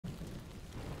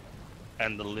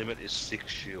And the limit is 6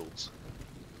 shields.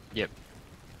 Yep.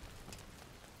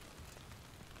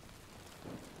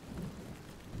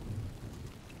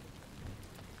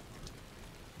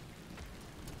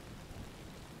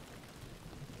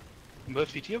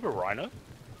 Murphy, do you have a rhino?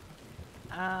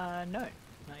 No, not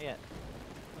yet.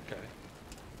 Okay.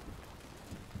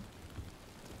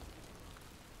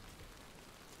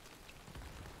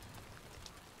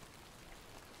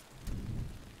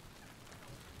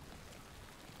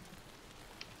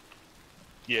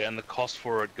 Yeah, and the cost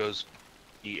for it goes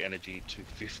E energy to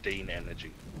 15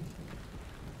 energy.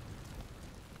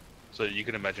 So you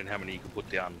can imagine how many you can put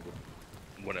down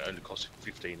when it only costs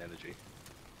 15 energy.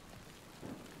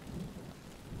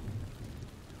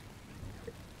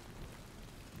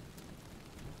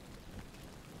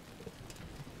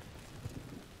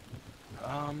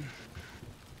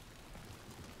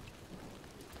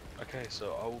 Okay,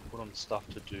 so I will put on stuff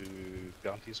to do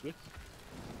bounties with.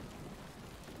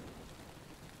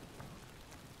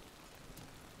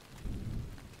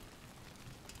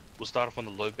 We'll start off on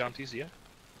the low bounties, yeah?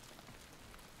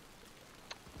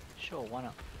 Sure, why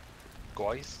not?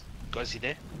 Guys? Guys, you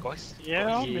there? Guys?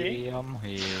 Yeah, I'm here. Yeah, I'm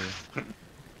here.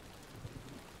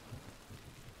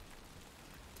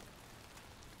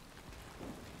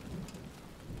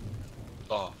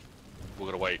 Oh, we're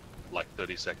gonna wait like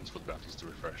 30 seconds for the bounties to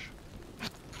refresh.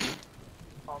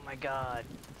 Oh my god.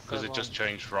 Because it just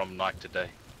changed from night to day.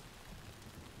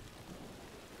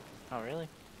 Oh, really?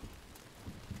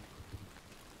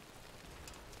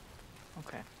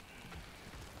 Okay.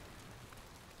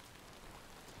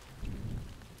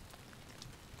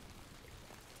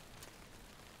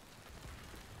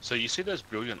 So you see those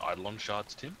brilliant Eidolon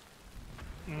shards, Tim?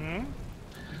 Mm-hmm.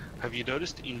 Have you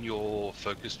noticed in your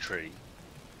focus tree,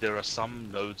 there are some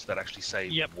nodes that actually say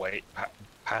Yep.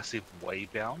 passive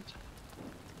waybound?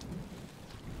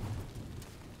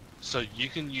 So you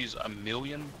can use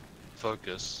 1,000,000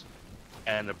 focus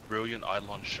and a brilliant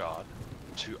Eidolon shard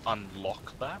to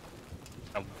unlock that.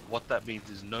 And what that means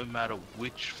is no matter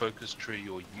which focus tree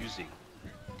you're using,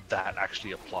 that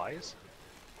actually applies.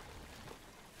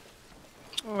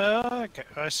 Okay,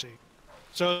 I see.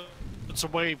 So it's a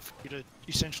way for you to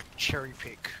essentially cherry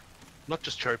pick. Not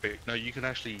just cherry pick, no, you can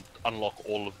actually unlock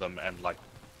all of them and like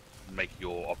make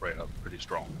your operator pretty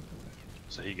strong.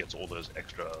 So he gets all those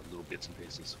extra little bits and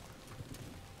pieces.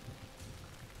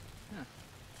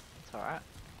 It's alright.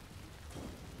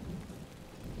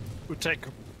 Would take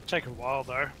a while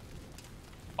though.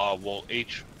 Well,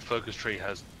 each focus tree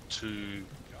has 2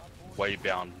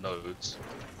 waybound nodes.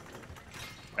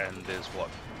 And there's what,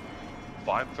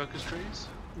 5 focus trees?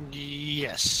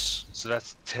 Yes. So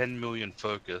that's 10 million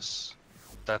focus.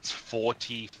 That's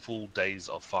 40 full days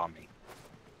of farming.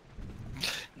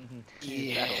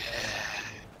 Yeah.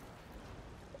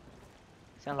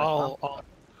 Sounds like fun.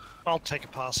 I'll take a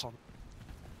pass on.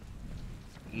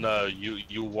 No,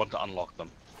 you'll want to unlock them.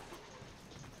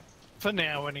 For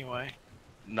now, anyway.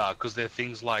 No, because they're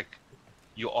things like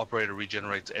your operator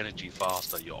regenerates energy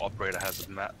faster, your operator has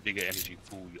a bigger energy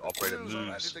pool, your operator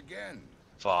moves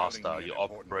faster, your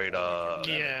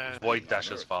operator void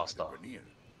dashes faster.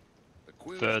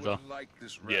 Further.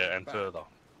 Yeah, and further.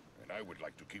 And I would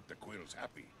like to keep the quills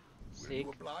happy. Will Sick. you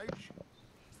oblige?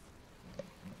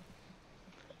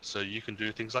 So you can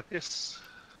do things like this.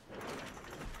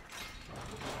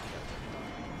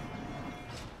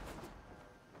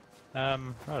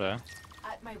 Righto.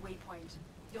 At my waypoint,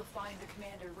 you'll find the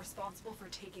commander responsible for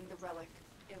taking the relic.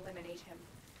 Eliminate him.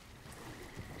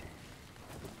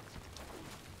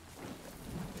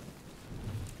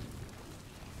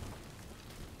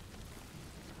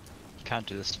 Can't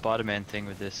do the Spider-Man thing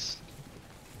with this.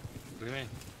 What do you mean?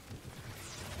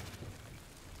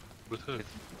 With who?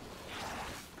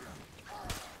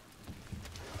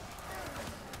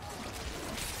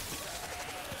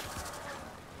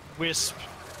 Wisp.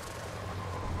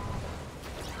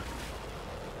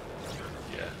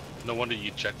 Yeah. No wonder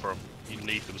you check for them. You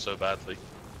need them so badly.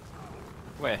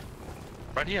 Where?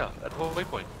 Right here, at the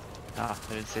waypoint. Ah,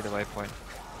 I didn't see the waypoint.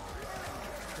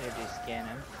 They just scan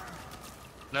him.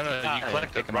 No, you yeah,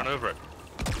 collect pick it, 'em run up. over it.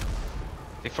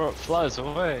 Before it flies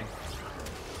away.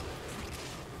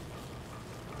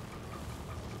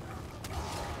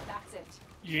 That's it.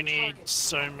 You need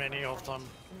so many of them.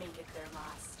 Make it their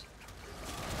last.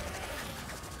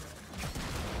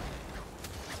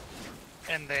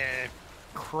 And they're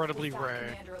incredibly With that rare.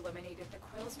 commander eliminated, the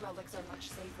Quill's relics are much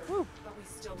safer, but we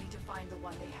still need to find the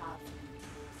one they have.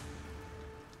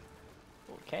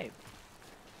 Okay.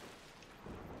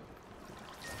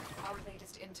 Our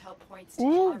latest intel points to the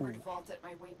Ooh. armored vault at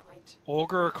my waypoint.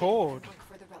 Augur Accord. Look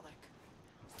for the relic.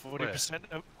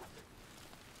 40% of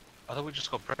I thought we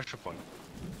just got pressure point.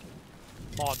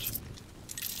 Mod.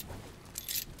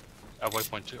 At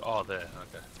waypoint 2? Oh, there,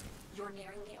 okay. You're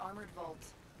nearing the armored vault.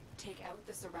 Take out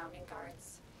the surrounding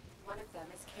guards. One of them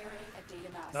is carrying a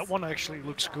data mass. That one and actually you'll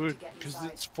looks need that good, to get because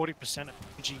inside. it's 40%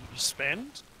 energy you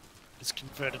spend is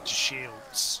converted to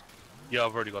shields. Yeah,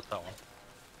 I've already got that one.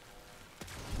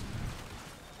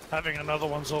 Having another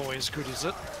one's always good, is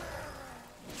it?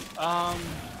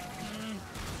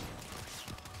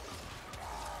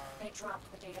 They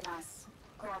dropped the data mass.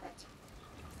 Grab it.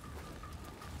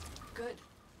 Good.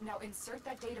 Now insert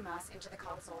that data mass into the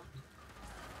console.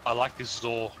 I like this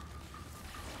Zor.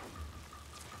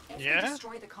 If Yeah? you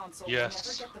destroy the console, Yes.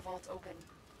 you'll never get the vault open.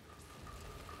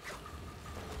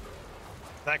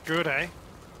 That good, eh?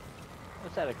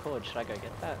 What's that a cord? Should I go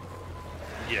get that?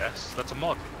 Yes, that's a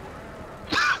mod.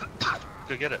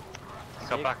 Go get it.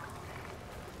 Come Sick. back.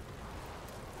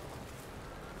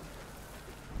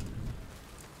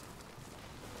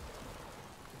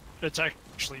 It's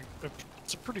actually,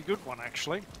 it's a pretty good one,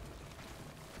 actually.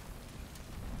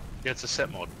 Yeah, it's a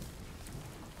set mod.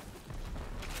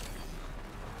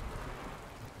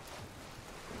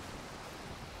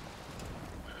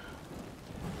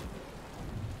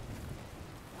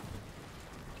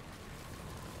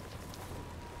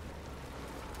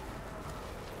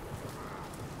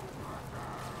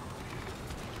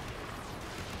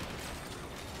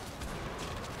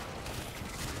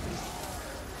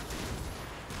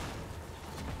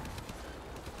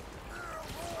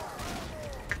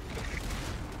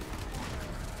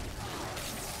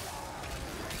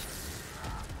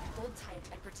 Hold tight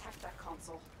and protect that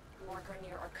console. More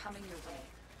Grenier are coming your way.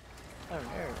 Oh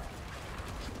no.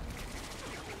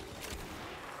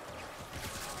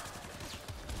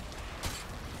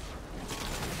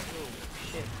 Oh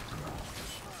shit.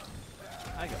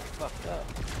 I got fucked up.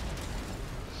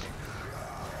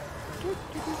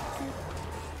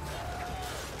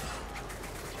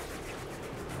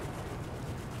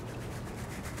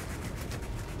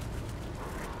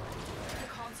 The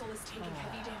console is taking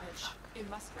heavy damage. It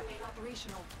must remain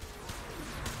operational.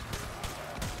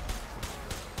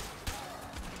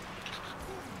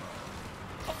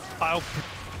 I'll...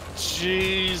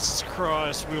 Jesus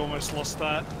Christ, we almost lost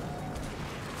that.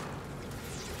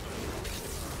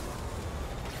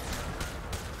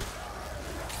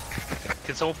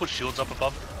 Can someone put shields up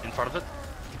above, in front of it?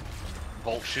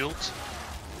 Vault shields?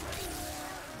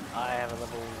 I have a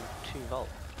level 2 vault.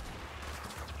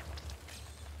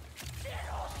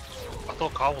 I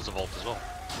thought Carl was a vault as well.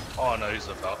 Oh no, he's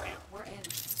a Valkyrie. We're in.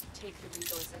 Take the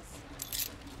resources.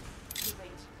 Too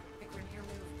late. The Grenier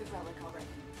moved the relic already.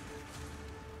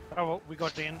 Oh well, we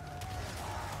got in.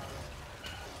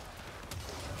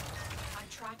 I'm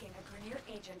tracking a Grenier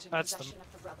agent in That's the- possession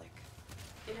of the relic.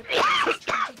 It appears he's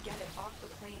trying to get it off the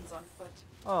plains on foot.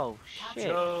 Oh shit.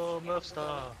 Yo,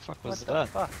 Murphstar. Fuck What was the that?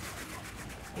 fuck?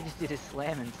 He just did a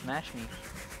slam and smash me.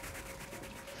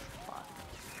 Fuck.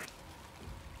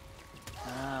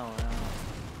 Oh well.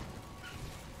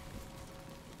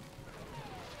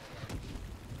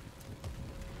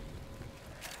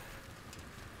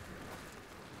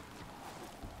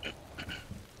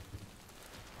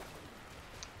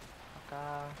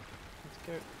 Let's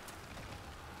go.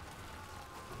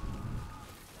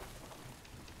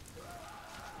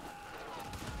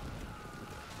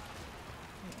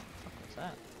 What's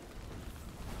that?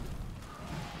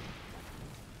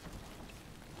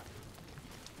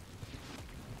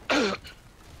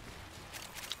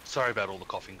 Sorry about all the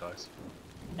coughing, guys.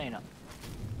 No, you're not.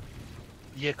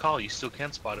 Yeah, Carl, you still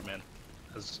can Spider-Man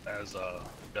as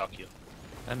Valkyrie.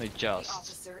 Only The just.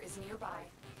 officer is nearby.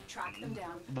 Track them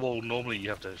down. Well, normally you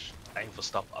have to aim for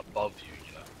stuff above you,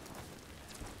 you know.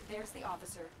 There's the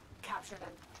officer. Capture them.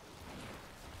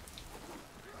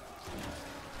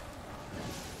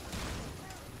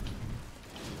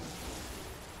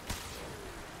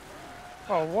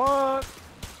 Oh, what?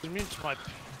 Immune to my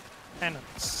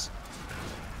penance.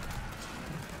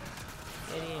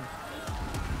 Get in.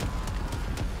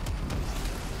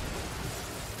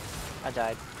 I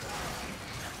died.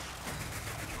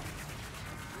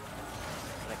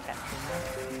 Did I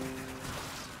capture him?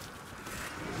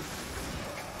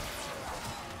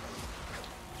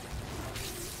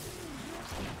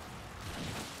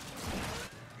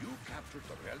 You captured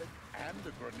the relic and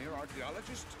the Grenier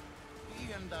archaeologist?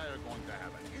 He and I are going to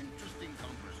have an interesting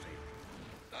conversation.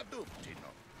 Aduptino.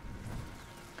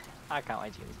 I can't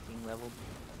wait to get this thing leveled.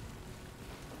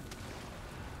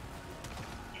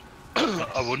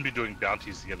 I wouldn't be doing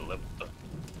bounties to get a level though.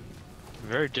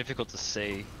 Very difficult to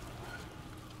see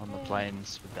on the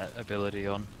planes with that ability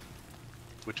on.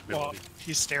 Which What? ability?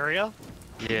 Hysteria?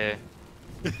 Yeah.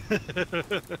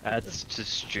 That's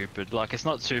just stupid. Like, it's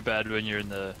not too bad when you're in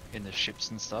the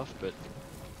ships and stuff, but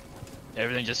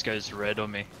everything just goes red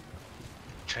on me.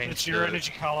 Change It's your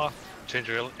energy color. Change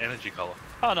your energy color.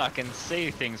 Oh no, I can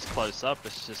see things close up.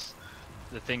 It's just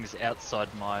the things outside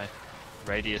my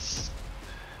radius.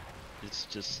 It's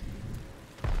just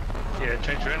Yeah,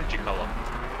 change your energy color.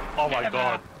 Oh my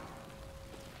god.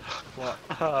 what?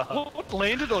 What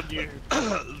landed on you?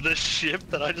 The ship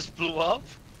that I just blew up.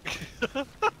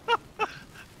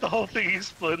 The whole thing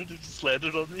exploded and just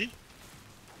landed on me.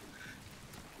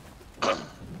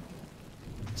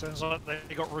 Sounds like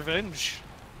they got revenge.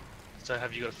 So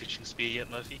have you got a fishing spear yet,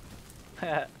 Murphy?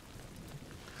 No.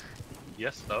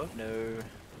 Yes, no? You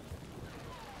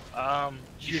You're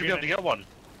should be able gonna- to get one.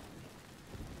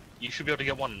 You should be able to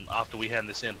get one after we hand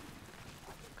this in.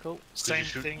 Cool. 'Cause Same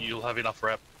thing. You'll have enough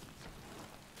rep.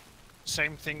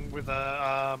 Same thing with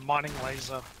a mining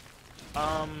laser.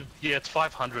 Yeah, it's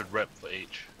 500 rep for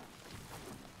each.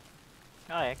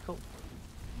 Oh yeah, cool.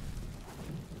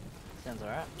 Sounds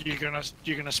alright. You're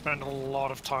gonna spend a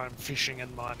lot of time fishing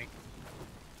and mining.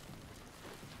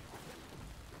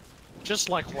 Just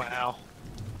like WoW.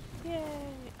 Yay!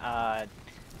 I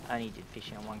only did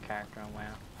fishing on one character on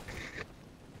WoW.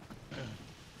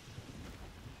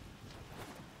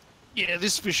 Yeah,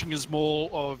 this fishing is more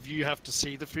of you have to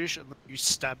see the fish and you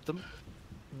stab them.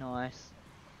 Nice.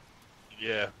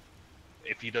 Yeah.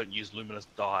 If you don't use luminous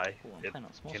dye, Ooh, I'm it playing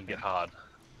on small can screen. get hard.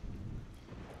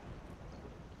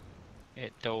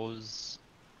 It does.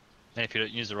 And if you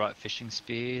don't use the right fishing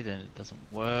spear, then it doesn't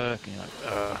work, and you're like,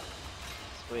 ugh.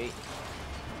 Sweet.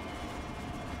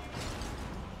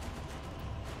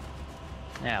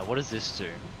 Now, what does this do?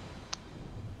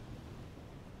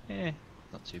 Eh,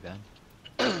 not too bad.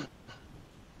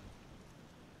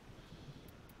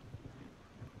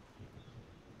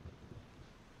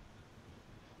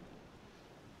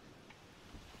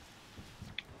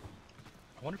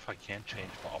 I wonder if I can change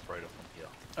my operator from here.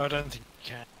 I don't think you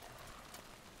can.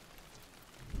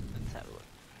 Let's have a look.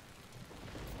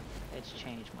 Let's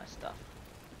change my stuff.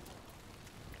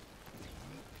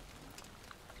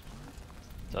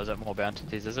 So is that more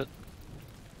bounties, is it?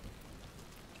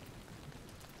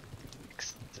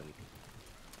 Excellent.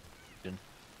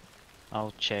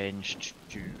 I'll change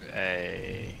to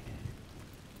a...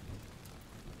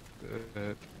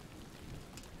 burp.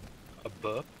 A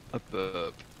burp? A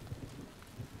burp.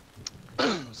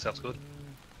 Sounds good.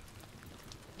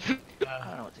 I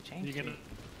don't know what to change. You're gonna.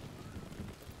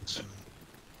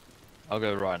 I'll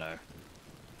go Rhino.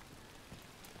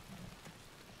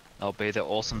 I'll be the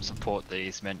awesome support that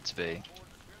he's meant to be.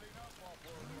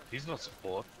 He's not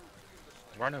support.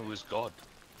 Rhino is God.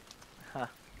 Huh.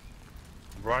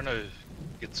 Rhino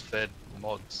gets fed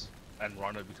mods, and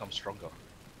Rhino becomes stronger.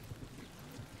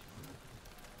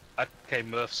 Okay,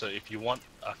 Murph, so if you want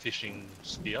a fishing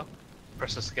spear,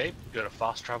 press escape, go to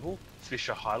fast travel, fish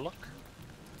a Hylock.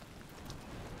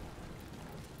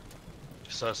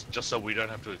 Just so we don't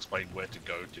have to explain where to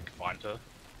go to find her.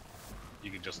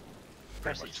 You can just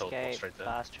pretty Press much teleport escape, straight there.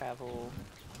 fast travel.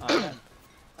 Oh,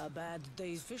 A bad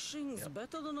day's fishing's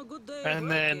better than a good day And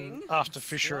then working. after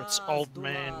Fisher, it's Swaz Old to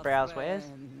Man. our Browse wares?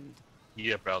 friend.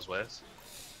 Yeah, browse wares.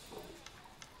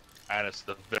 And it's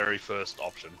the very first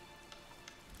option.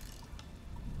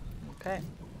 okay.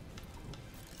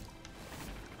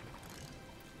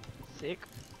 Sick.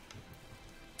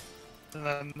 And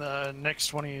then the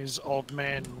next one is Old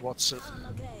Man. What's it? On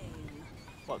again.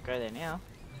 What, go there now?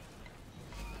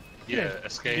 Yeah, you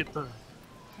escape, get the-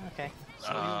 Okay.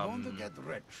 So you want to Um, get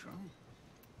rich,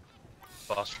 huh?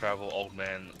 fast travel, old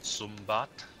man, Sumbat.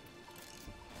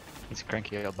 He's a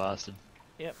cranky old bastard.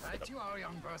 Right you are,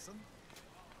 young person.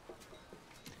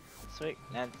 Sweet.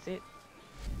 That's it.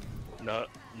 No,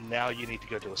 now you need to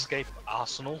go to escape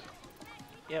arsenal.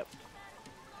 Yep.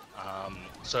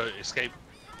 So escape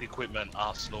equipment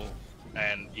arsenal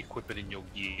and equip it in your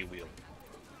gear wheel.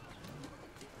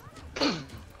 Guess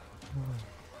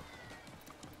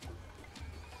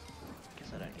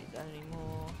I don't need that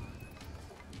anymore.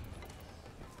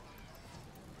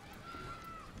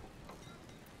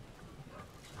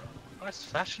 Nice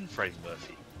fashion frame,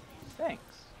 Murphy. Thanks.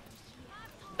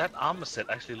 That armor set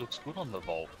actually looks good on the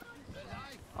Vault.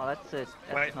 Oh, that's it.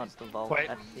 That's Wait, not the Vault. wait.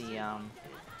 That's the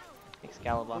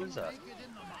Excalibur. What is that?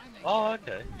 Oh,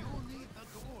 okay.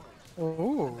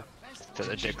 Ooh. To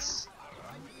the dicks.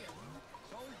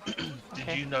 Did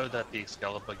Okay. you know that the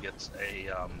Excalibur gets a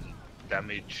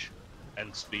damage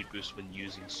and speed boost when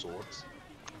using swords?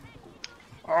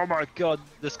 Oh my god,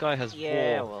 this guy has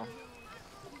Yeah, war. well,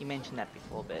 you mentioned that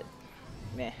before, but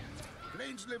meh.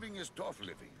 Plains living is tough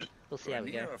living. We'll see how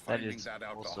we Grenier go. are finding is that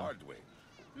out awesome. the hard way.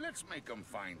 Let's make them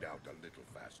find out a little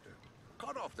faster.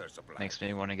 Cut off their supply. Makes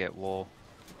me want to get war.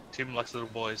 Tim likes little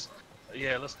boys.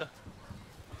 Yeah, let's go.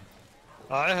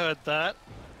 I heard that.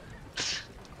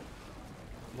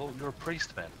 Well, you're a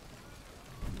priest, man.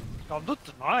 I'm not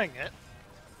denying it.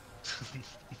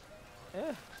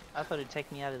 Yeah, I thought it'd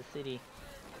take me out of the city.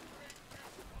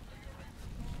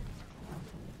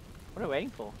 What are we waiting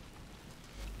for?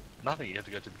 Nothing, you have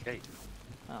to go to the gate.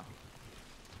 Oh.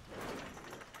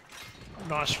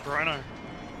 Nice rhino.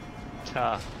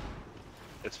 Ta.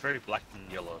 It's very black and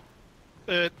yellow.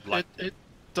 It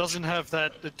doesn't have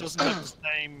that. It doesn't have the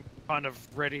same kind of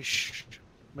reddish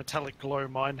metallic glow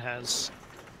mine has.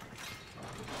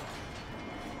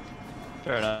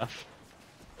 Fair enough.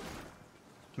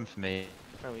 For me,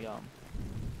 Where are we going?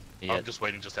 yeah, I'm just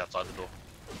waiting just outside the door.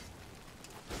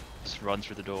 just run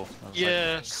through the door. I was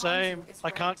Yeah, like, same. I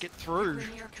can't get through.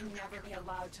 Grineer can never be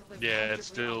allowed to live Yeah, it's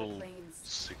comfortably on the still plains.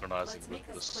 synchronizing Let's with make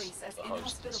this this, place as the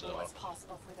host. inhospitable So as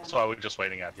possible for them. that's why we're just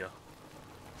waiting out here.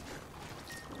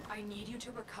 I need you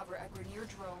to recover a Grineer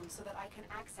drone so that I can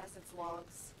access its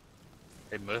logs.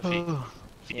 Hey Murphy,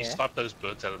 if you Yeah? snipe those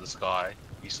birds out of the sky,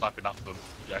 you snipe enough of them,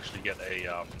 you actually get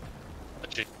a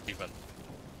achievement.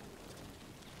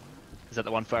 is that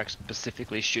the one for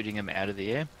specifically shooting him out of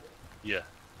the air? Yeah.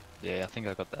 Yeah, I think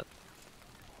I got that.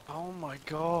 Oh my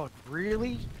god,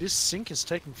 really? This sync is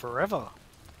taking forever.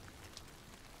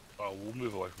 Oh, we'll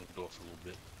move away from the door for a little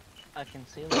bit. I can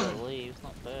see little leaves,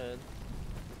 not birds.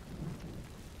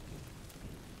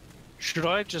 Should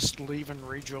I just leave and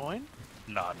rejoin?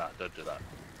 Nah, don't do that.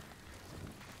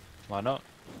 Why not?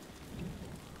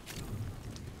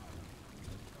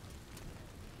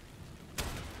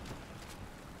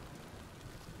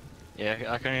 Yeah,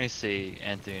 I can only see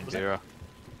Anthony and Was it? Vera.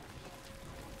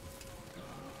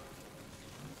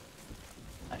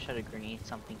 I should have grenade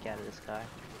something out of the sky.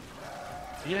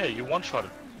 Yeah, you one-shot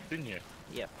it, didn't you?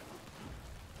 Yep.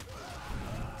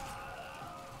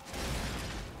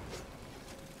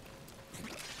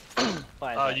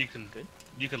 Why is that You can good?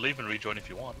 you can leave and rejoin if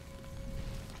you want.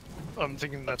 I'm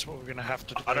thinking that's what we're gonna have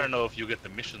to do. I don't know if you'll get the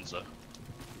missions though.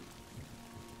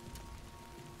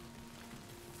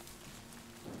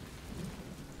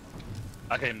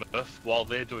 Okay, Murph, while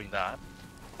they're doing that,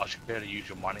 I should be able to use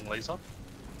your mining laser.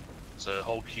 So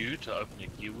hold Q to open your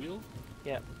gear wheel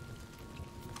Yep.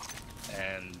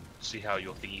 and see how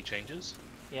your thingy changes.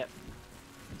 Yep.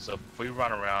 So if we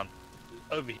run around,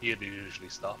 over here there's usually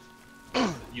stuff.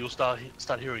 You'll start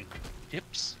hearing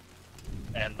pips,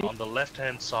 and on the left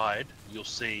hand side you'll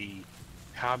see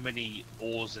how many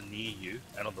ores are near you,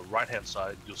 and on the right hand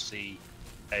side you'll see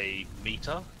a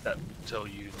meter that will tell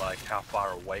you like how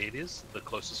far away it is, the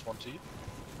closest one to you.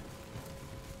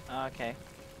 Okay.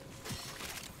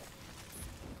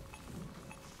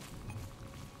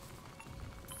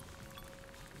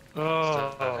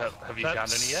 Oh, So, have you found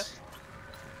that's- any yet?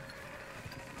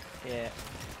 Yeah.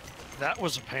 That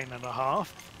was a pain and a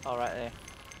half. Oh, right there.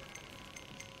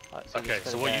 Right, so Okay, just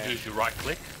so gotta what you go- do is you right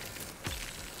click.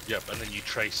 Yep, and then you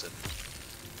trace it.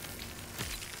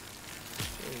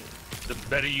 The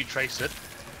better you trace it,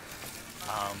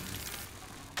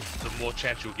 the more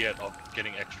chance you'll get of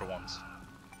getting extra ones.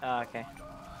 Oh, okay.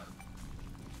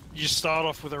 You start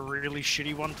off with a really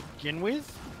shitty one to begin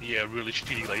with. Yeah, really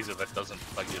shitty laser that doesn't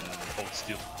fucking hold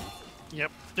still.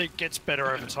 Yep, it gets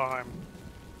better over time.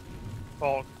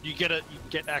 Or you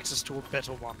get access to a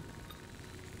better one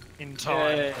in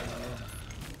time. Yeah.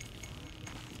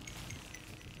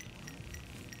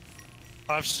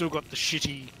 I've still got the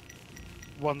shitty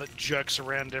one that jerks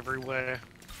around everywhere.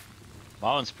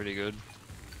 My one's pretty good.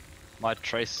 My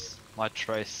trace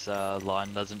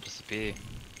line doesn't disappear.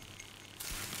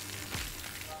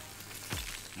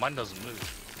 Mine doesn't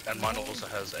move, and mine also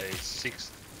has a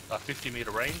 50-meter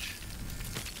range.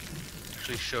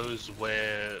 Actually shows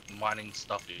where mining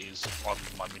stuff is on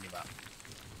my minimap.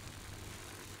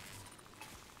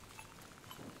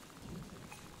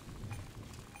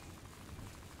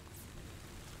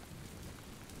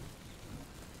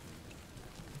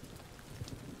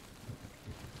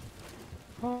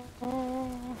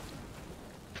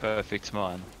 Perfect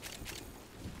mine.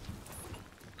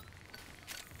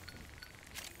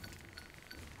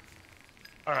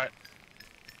 All right,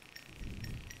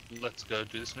 let's go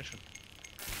do this mission.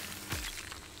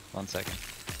 1 second.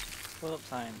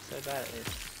 Whoops, I am so bad at this.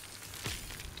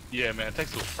 Yeah, man, it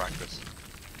takes a little practice,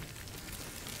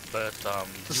 but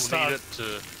you'll start- need it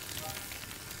to.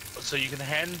 So you can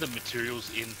hand the materials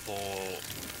in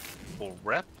for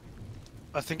rep.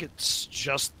 I think it's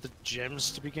just the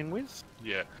gems to begin with.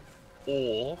 Yeah,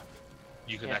 or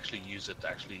you can Yeah. actually use it to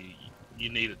actually. You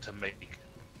need it to make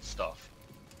stuff.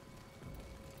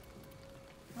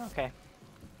 Okay.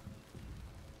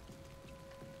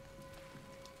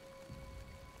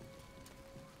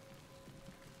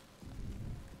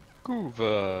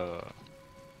 Goover.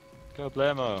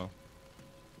 Kablamo.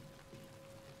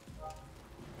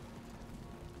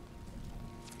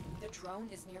 The drone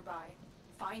is nearby.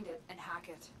 Find it and hack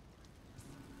it.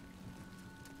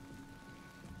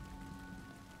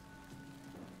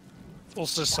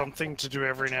 Also something to do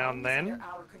every now and then. Under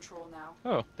our control now.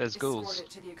 Oh, there's Escort ghouls. it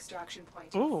to the extraction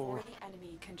point Ooh. before the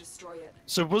enemy can destroy it.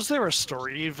 So was there a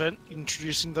story event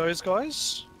introducing those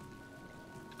guys?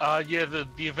 Yeah, the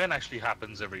event actually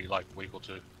happens every like week or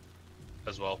two,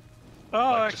 as well. Oh,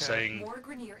 like okay. just saying, More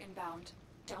Grenier inbound.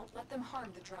 Don't let them harm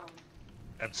the drone.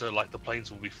 and so like the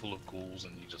planes will be full of ghouls,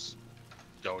 and you just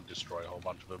go and destroy a whole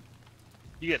bunch of them.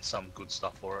 You get some good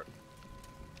stuff for it.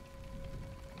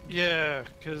 Yeah,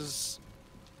 because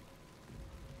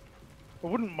I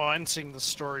wouldn't mind seeing the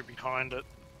story behind it.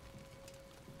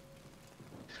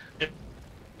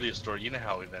 A story, you know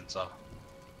how events are.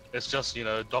 It's just, you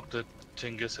know, Dr.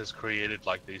 Tingus has created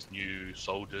like these new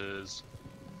soldiers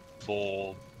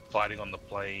for fighting on the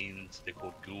plains. They're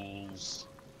called ghouls.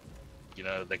 You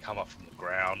know, they come up from the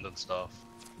ground and stuff.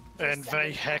 And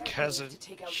Vahek has a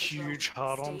huge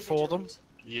hard-on for them.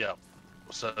 Yeah.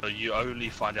 So you only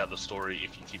find out the story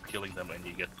if you keep killing them and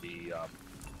you get the,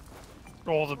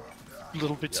 All the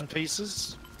little bits and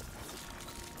pieces.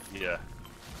 yeah.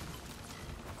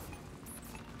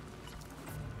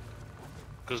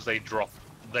 Because they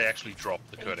actually drop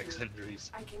the codex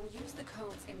injuries. I can use the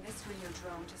codes in this Grenier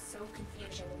drone to sow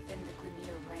confusion within the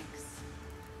Grenier ranks.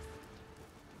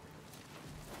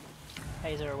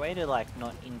 Hey, is there a way to like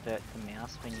not invert the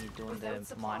mouse when you're doing Without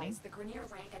the mining? supplies, the Grenier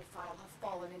rank and file have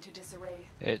fallen into disarray.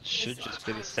 It should just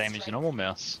be the same as your normal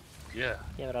mouse. Yeah.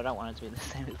 Yeah, but I don't want it to be the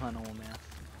same as my normal mouse.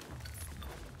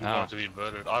 You want it to be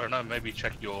inverted. I don't know, maybe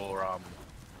check your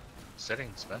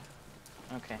settings, man.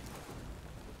 Okay.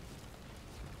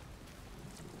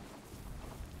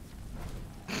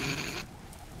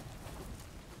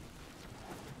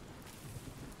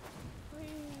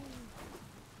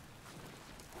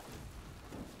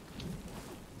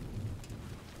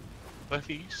 But if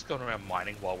you're just going around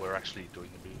mining while we're actually doing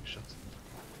the missions.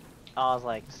 I was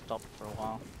like stopped for a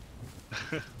while.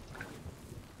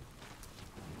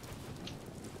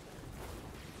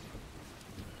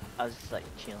 I was just like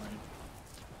chilling.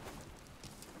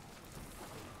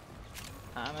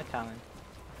 I'm a coming.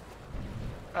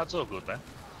 That's all good, man.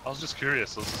 I was just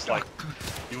curious. I was just like,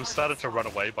 you started to run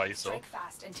away by yourself. Strike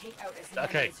fast and take out as many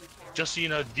Okay, as you can. just so you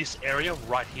know, this area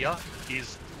right here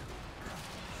is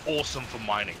awesome for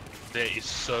mining. There is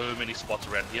so many spots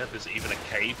around here. There's even a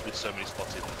cave with so many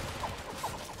spots in it.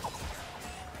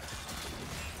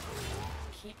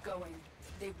 Keep going.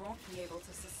 They won't be able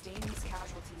to sustain these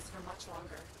casualties for much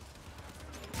longer.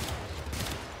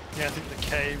 Yeah, I think the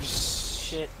caves...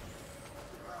 Shit.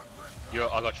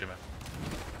 I got you, man.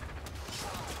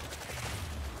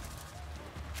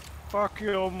 Fuck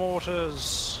your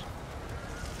mortars.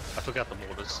 I took out the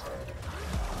mortars.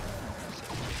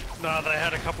 No, they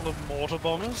had a couple of mortar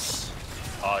bombers.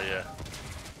 Oh yeah.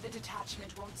 The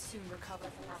detachment won't soon recover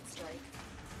from that strike.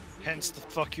 Hence the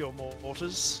fuck your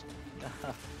mortars.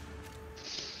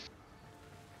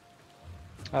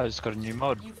 I just got a new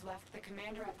mod. You've left the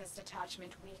commander of this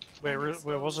detachment weak. Where and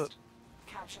was it? exposed.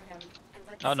 Capture him and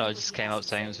let Oh us no, see it what just he came has up to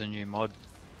saying it say. was a new mod.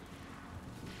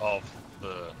 Of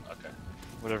the okay.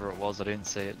 Whatever it was, I didn't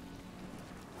see it.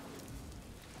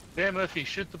 Yeah, Murphy,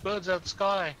 shoot the birds out of the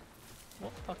sky.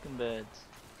 What fucking birds?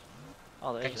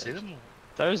 Oh, Can you there's see it. them?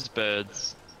 Those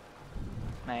birds.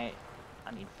 Mate,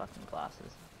 I need fucking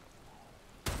glasses.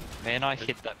 Man, I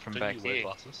hit that from Do back you wear here.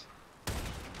 glasses?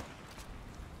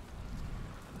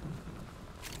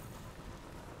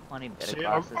 I need better See,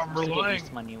 glasses. I'm still getting relying- used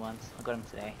to my new ones. I got them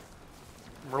today.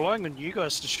 I'm relying on you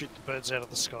guys to shoot the birds out of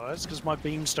the skies, because my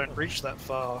beams don't reach that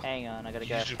far. Hang on, I gotta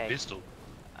go. Use your Okay. pistol.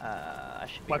 I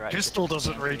should be My right. pistol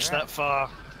doesn't reach that far.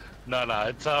 No,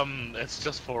 it's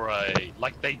just for a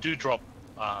like they do drop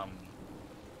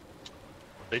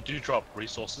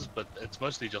resources, but it's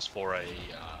mostly just for a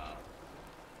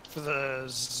For the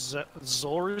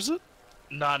Zor, is it?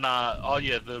 nah. Oh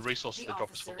yeah, the resources The they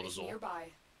drop is for officer the is Zor,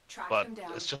 nearby. Track but them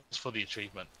down. it's just for the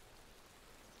achievement.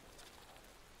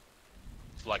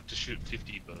 It's like to shoot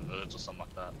 50 birds or something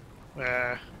like that.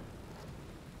 Yeah.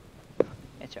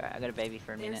 It's alright, I got a baby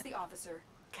for a There's minute. the officer.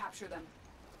 Capture them.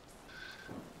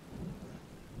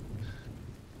 Do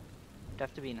I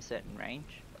have to be in a certain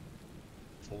range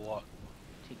For what?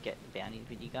 to get the bounties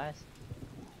with you guys?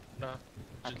 No.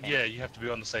 Okay. Yeah, you have to be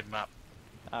on the same map.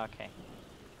 Oh, okay.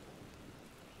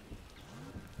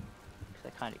 Because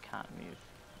I kind of can't move.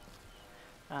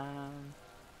 Um,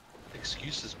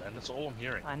 Excuses, man. That's all I'm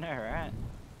hearing. I know, right?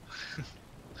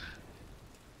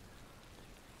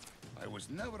 I was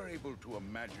never able to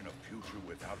imagine a future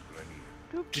without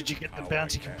Grenier. Did you get the How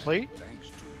bounty I have, complete? Thanks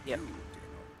to Yep. you, Dino.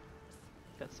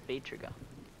 Got speed trigger.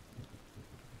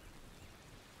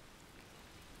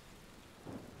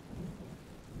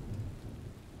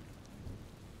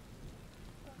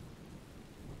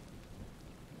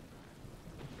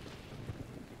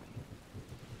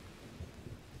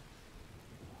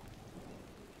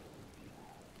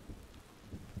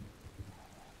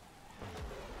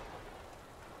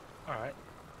 Alright.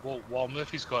 Well, while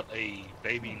Murphy's got a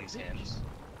baby in his hands,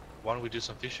 why don't we do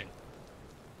some fishing?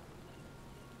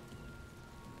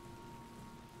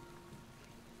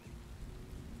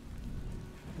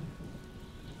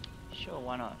 Sure,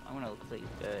 why not? I want to look at these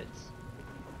birds.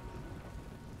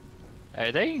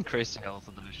 Hey, they increase the health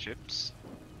of those ships.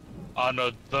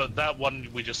 No, that one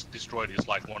we just destroyed is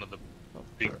like one of the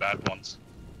big bad ones.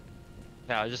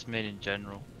 No, I just mean in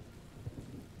general.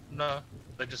 No,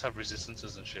 they just have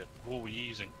resistances and shit. What were you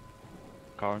using?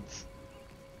 Currents.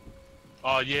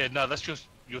 Oh yeah, no, that's just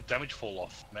your damage fall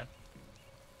off, man.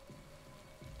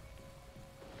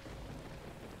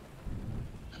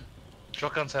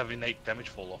 Shotguns have innate damage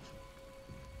fall off.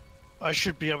 I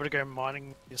should be able to go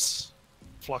mining this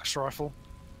flux rifle.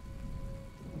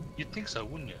 You'd think so,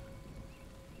 wouldn't you?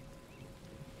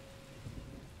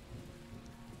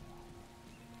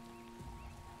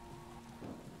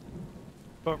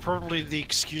 But probably the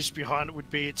excuse behind it would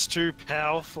be it's too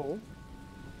powerful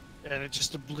and it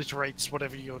just obliterates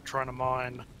whatever you're trying to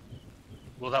mine.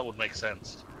 Well, that would make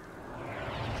sense.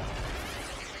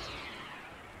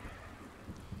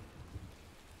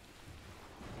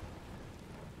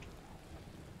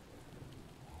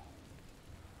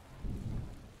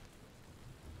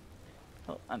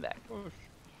 Oh, I'm back.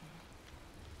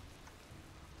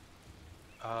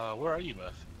 Where are you,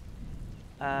 Murph?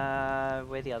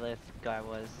 Where the other guy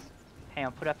was. Hang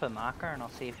on, put up a marker and I'll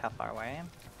see how far away I am.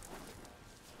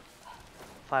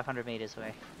 500 meters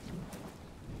away.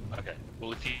 Okay.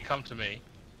 Well, if you come to me,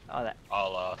 Oh, that.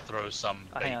 I'll throw some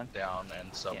Oh, hang bait on. down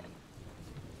and some. Yeah.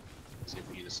 See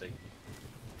if you to see.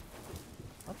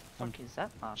 What the fuck is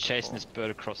that marker Chasing for? this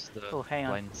bird across the Oh, hang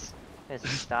on. plains. There's a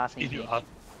star thing In here. your hut.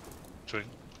 Twin.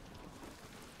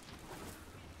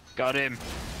 Got him!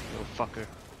 Little fucker.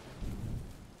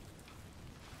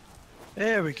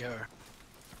 There we go.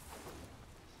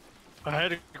 I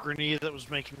had a Grenier that was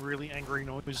making really angry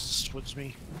noises towards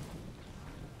me.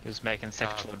 He was making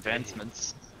sexual Oh,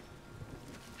 advancements.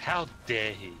 How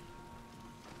dare he?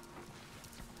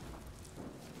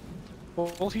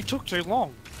 Well, he took too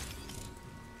long.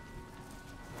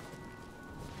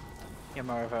 You're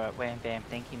more of a wham bam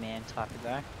thank you man type of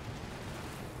guy.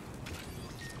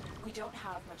 We don't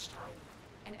have much time.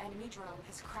 An enemy drone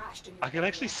has crashed in your I can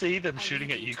actually area. see them I shooting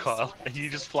need at you, to Kyle, sort and it. you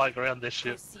just flying around their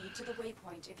ship. Proceed to the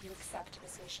waypoint if you accept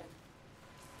this mission.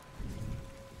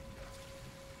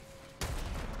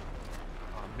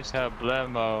 Oh, missed it.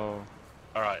 Problemo.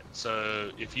 Alright,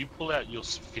 so if you pull out your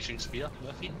fishing spear,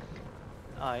 Murphy,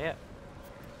 Oh, yeah.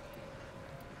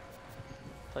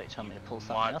 Thought you told me to pull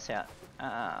something Might- else out.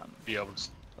 be able to.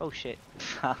 Oh shit.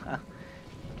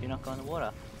 Do not go in the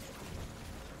water.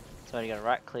 So you gotta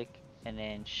right click and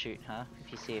then shoot, huh?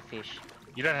 If you see a fish.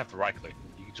 You don't have to right click,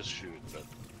 you can just shoot, but.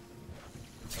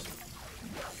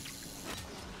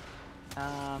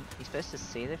 You're supposed to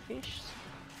see the fish?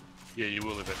 Yeah, you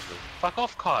will eventually. Fuck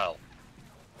off, Kyle!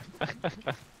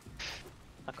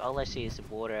 Like all I see is the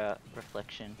water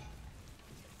reflection.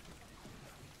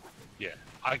 Yeah,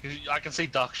 I can see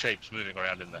dark shapes moving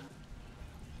around in there.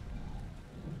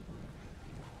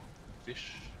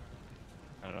 Fish.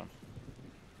 I don't know.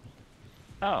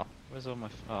 Oh, where's all my...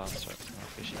 Oh, that's right, my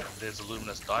fishing. There's a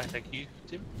luminous dye, thank you,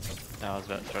 Tim. Now I was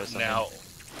about to throw something. Now,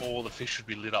 all the fish should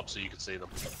be lit up so you can see them.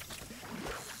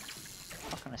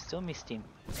 Fucking I still missed him.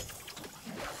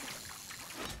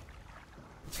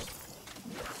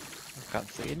 I can't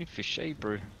see any fish, eh,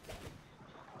 bro?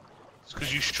 It's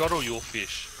because you shot all your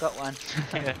fish. Got one.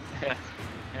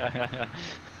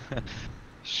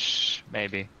 Shh,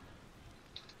 maybe.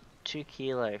 2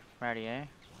 kilo radio.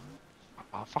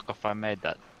 Oh, fuck if I made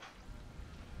that.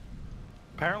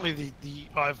 Apparently the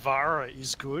Ivara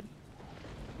is good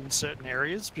in certain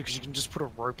areas because you can just put a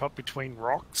rope up between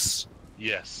rocks,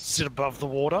 Yes, sit above the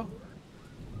water.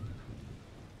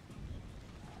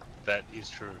 that is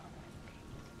true.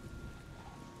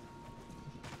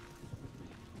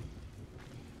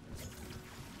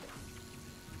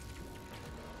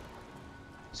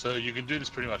 So you can do this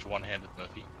pretty much one-handed,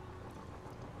 Murphy.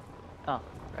 Oh,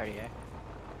 radio.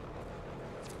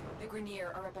 The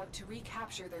Grenier are about to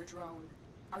recapture their drone.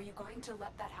 Are you going to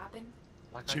let that happen?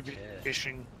 Like I To be care.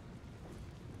 fishing.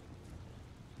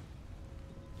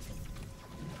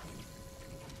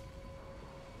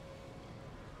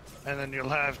 And then you'll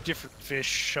have different fish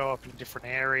show up in different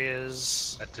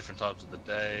areas. At different times of the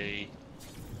day.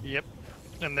 Yep.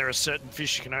 And there are certain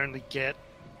fish you can only get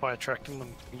by attracting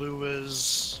them with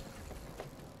lures,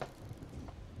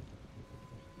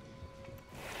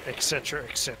 etc.,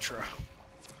 etc.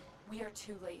 We are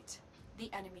too late. The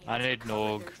enemy I has need recovered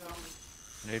Nog. their drone.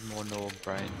 I need more Norg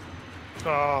brain.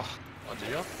 Oh, Oh, do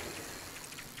you?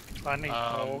 I need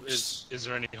dogs. Is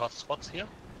there any hot spots here?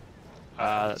 I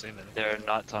Uh, haven't seen any. there are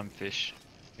nighttime fish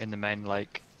in the main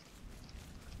lake.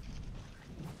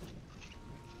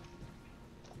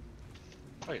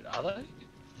 Wait, are they?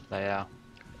 They are.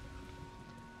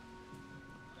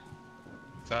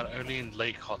 Found only in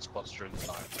lake hotspots during the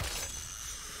night.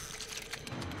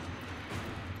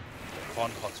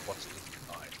 Pond hotspots in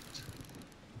the night.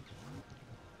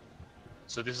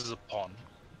 So this is a pond.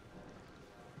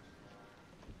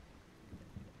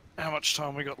 How much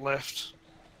time we got left?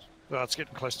 Well, it's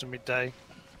getting close to midday.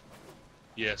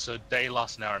 Yeah, so day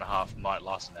lasts an hour and a half, night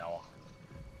lasts an hour.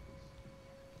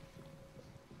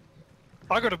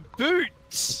 I got a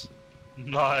boot!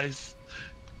 Nice.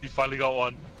 You finally got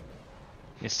one.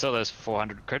 You still those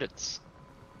 400 credits.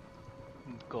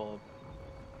 God.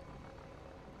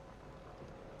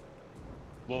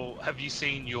 Well, have you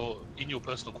seen in your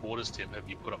personal quarters, Tim, have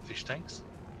you put up fish tanks?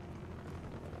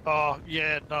 Oh,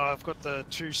 yeah, no, I've got the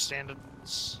 2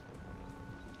 standards.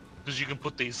 Because you can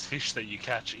put these fish that you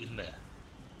catch in there.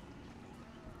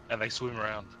 And they swim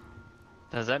around.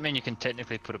 Does that mean you can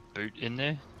technically put a boot in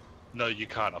there? No, you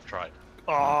can't, I've tried.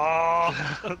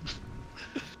 Oh!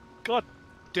 God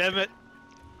damn it.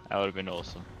 That would have been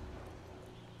awesome.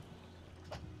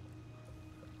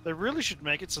 They really should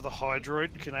make it so the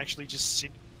Hydroid can actually just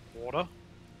sit in water.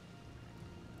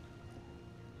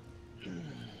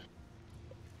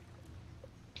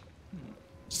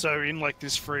 So in like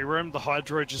this free roam, the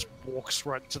Hydroid just walks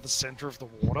right to the center of the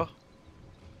water.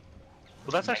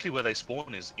 Well, that's actually where they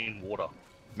spawn, is in water.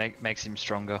 Makes him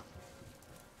stronger.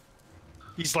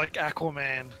 He's like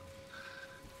Aquaman.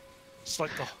 It's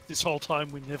like this whole time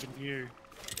we never knew.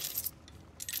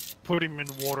 Put him in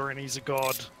water and he's a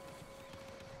god.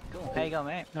 Cool. How you going,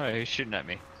 mate? No, he's shooting at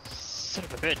me. Son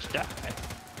of a bitch, die.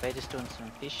 We're just doing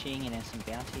some fishing and then some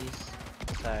bounties.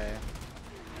 So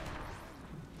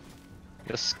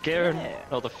You're scaring yeah.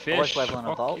 all the I fish. was leveling a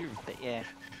Fuck vault, you. but yeah.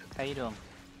 How you doing?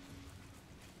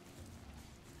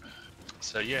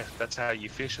 So yeah, that's how you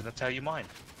fish and that's how you mine.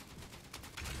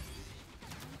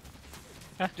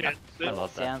 Yeah, I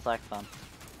love that. Sounds like fun.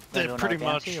 They're Wanna do pretty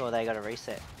another bounty, much- or they got a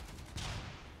reset.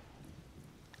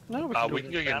 No, We do can it go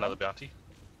in get battle. another bounty.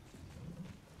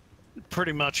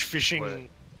 Pretty much fishing. Where?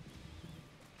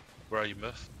 Where are you,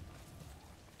 Murph?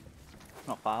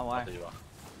 Not far Oh, away. there you are.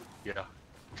 Yeah,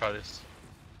 try this.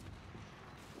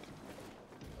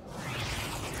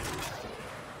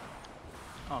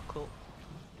 Oh, cool.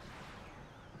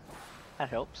 That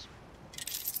helps.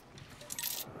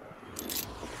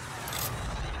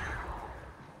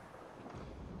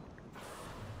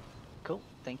 Cool.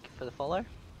 Thank you for the follow.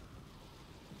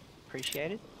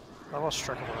 Appreciate it. I lost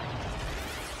track of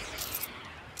it.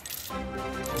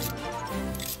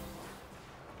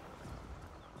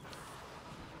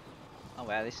 Oh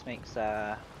wow, this makes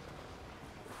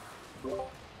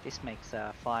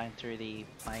flying through the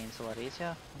plains a lot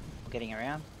easier. Getting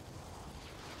around.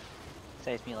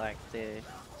 Saves me like the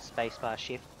spacebar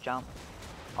shift, jump,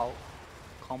 alt,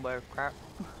 combo crap.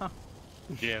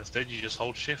 Yeah, instead you just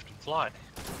hold shift and fly.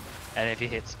 And if you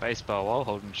hit spacebar while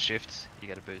holding shift, you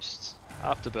get a boost.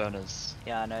 Afterburners.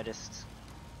 Yeah, I noticed.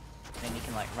 Then you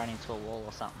can like run into a wall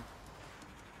or something.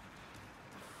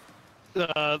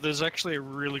 There's actually a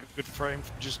really good frame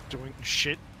for just doing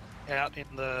shit out in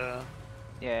the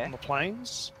Yeah. on the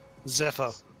plains.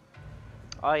 Zephyr.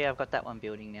 Oh yeah, I've got that one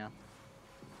building now.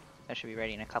 That should be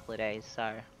ready in a couple of days,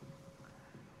 so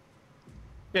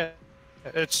Yeah,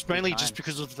 it's mainly just times.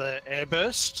 because of the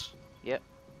airburst, yep.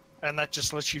 and that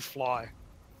just lets you fly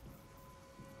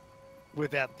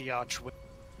without the archway.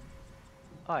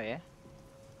 Oh yeah.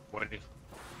 Waiting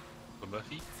for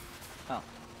Murphy. Oh.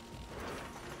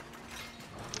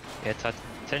 Yeah,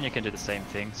 Tanya can do the same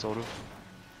thing, sort of.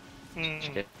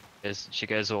 Mm. She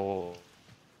goes all...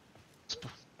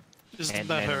 Isn't And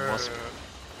that Man and her? Wasp.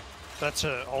 That's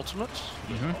her ultimate.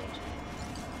 Mhm.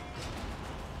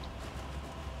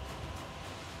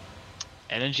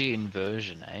 Energy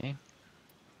inversion, eh?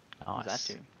 What does Nice.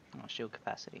 that do? Oh, shield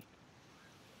capacity.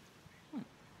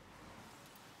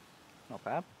 Not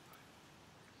bad.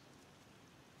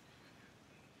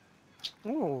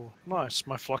 Oh, nice.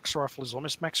 My flux rifle is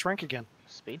almost max rank again.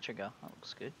 Speed trigger, that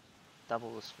looks good.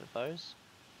 Doubles for bows.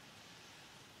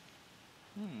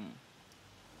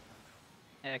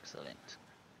 Excellent.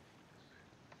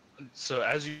 So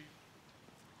as you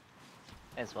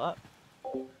As what?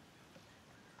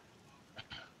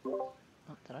 Oh,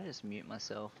 did I just mute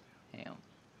myself? Hang on.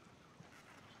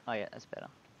 Oh yeah, that's better.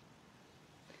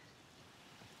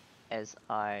 As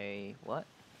I... what?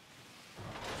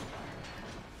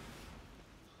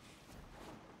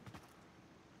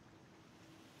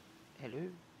 Hello?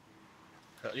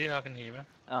 yeah, I can hear you, man.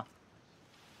 Oh.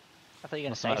 I thought you were gonna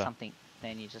What's say the matter? something,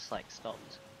 then you just like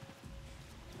stopped.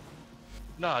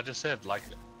 No, I just said like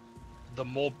the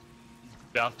more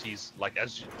bounties, like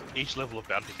as each level of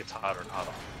bounty gets harder and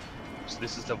harder. So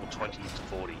this is level 20 to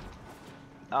 40.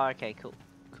 Oh, okay, cool.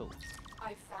 Cool.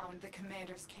 I found the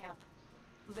commander's camp.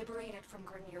 Liberate it from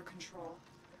Grenier control.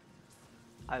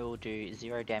 I will do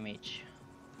 0 damage.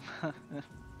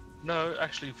 No,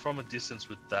 actually, from a distance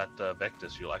with that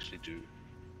Vectus, you'll actually do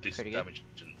decent Pretty good. damage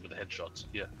with the headshots.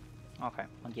 Yeah. Okay,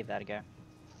 I'll give that a go.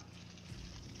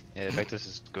 Yeah, Vectus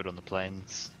is good on the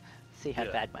planes. See how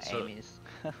Yeah, bad my so- aim is.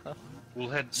 We'll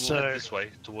head this way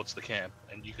towards the camp,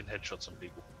 and you can headshot some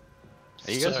people.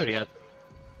 Are you guys So- already out?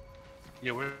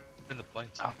 Yeah, we're in the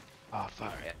plains Oh, far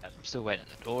out. I'm still waiting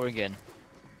at the door again.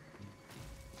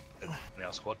 in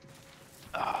our squad.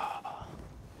 Ah.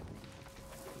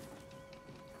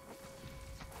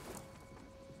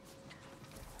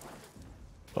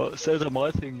 Well, it says on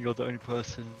my thing you're the only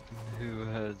person who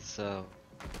has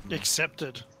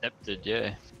Accepted. accepted,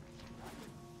 yeah.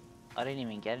 I didn't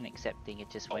even get an accepting, it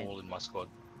just I'm went. all in my squad.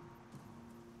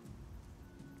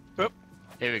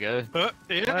 Here we go.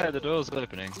 Yeah. Ah, the door's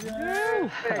opening.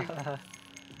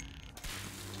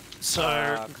 So,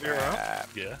 Oh, Vera, crap.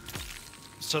 Yeah.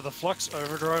 so the Flux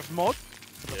Overdrive mod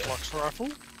for the Yeah. Flux Rifle,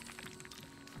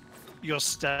 your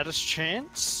status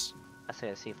chance I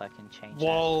gotta see if I can change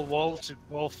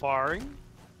while firing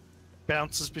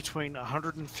bounces between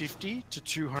 150 to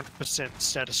 200%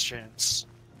 status chance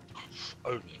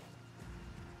Only.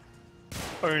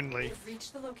 only. You've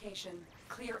reached the location.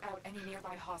 Clear out any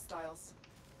nearby hostiles.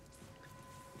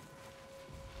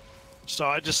 So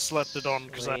I just slapped it on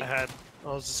because Sweet. I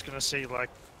was just gonna see like,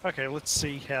 okay, let's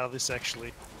see how this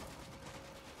actually.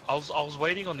 I was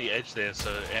waiting on the edge there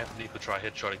so Anthony could try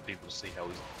headshotting people to see how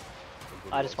he's.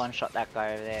 I just one-shot that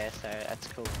guy over there, so that's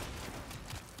cool.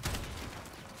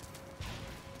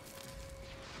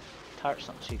 Turret's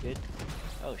not too good.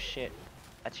 Oh shit.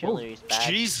 Artillery's bad.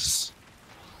 Jesus.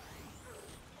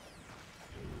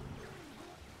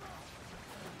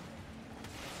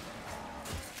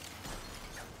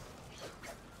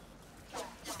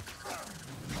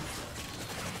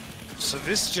 So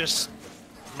this just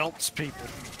melts people.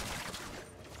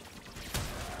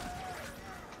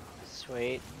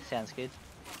 Sweet. Sounds good.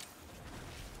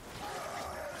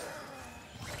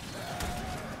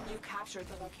 You captured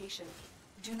the location.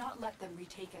 Do not let them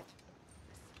retake it.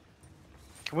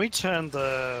 Can we turn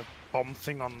the bomb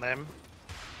thing on them?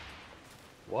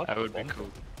 What? That would be cool.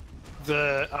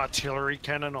 The artillery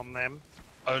cannon on them?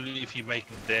 Only if you make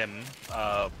them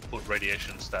put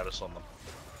radiation status on them.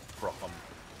 Rock them.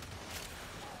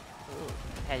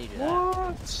 How do you do that?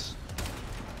 What?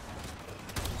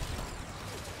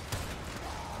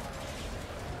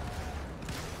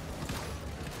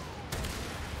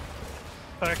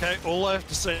 Okay, all I have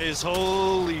to say is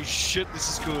holy shit, this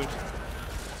is good.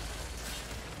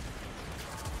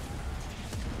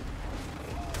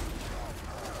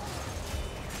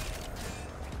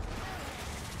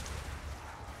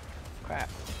 Crap.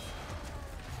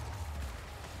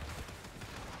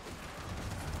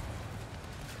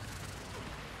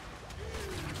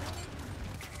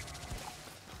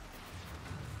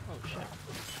 Oh shit.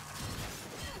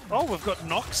 Oh, we've got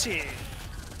Nox here.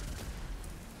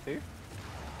 Who?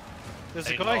 There's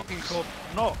a A guy Nox. here called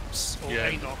Nox, or Yeah.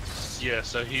 a Nox. Yeah,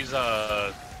 so he's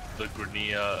the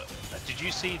Grenier. Did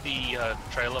you see the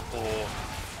trailer for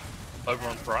Over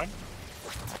on Prime?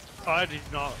 I did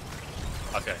not.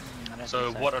 Okay. I don't So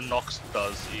think so. what a Nox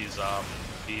does is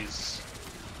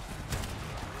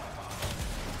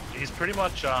he's pretty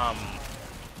much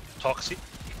toxic,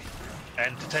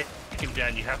 and to take him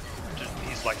down you have to,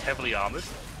 he's like heavily armored.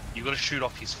 You got to shoot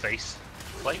off his face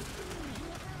plate.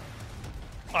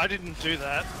 I didn't do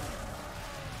that.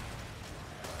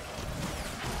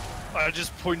 I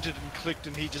just pointed and clicked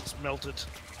and he just melted.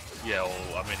 Yeah,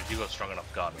 well, I mean if you got a strong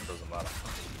enough gun, it doesn't matter.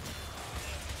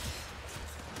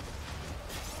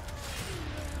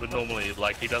 But normally,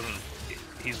 like he doesn't.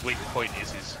 His weak point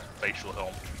is his facial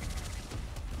helm.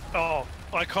 Oh,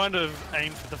 I kind of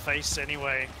aim for the face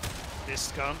anyway,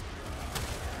 this gun.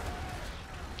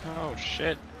 Oh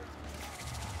shit.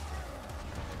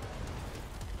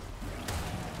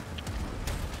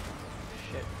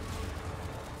 Shit.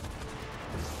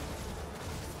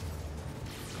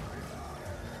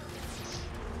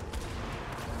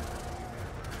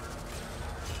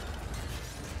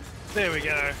 There we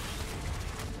go.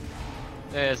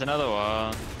 There's another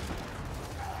one.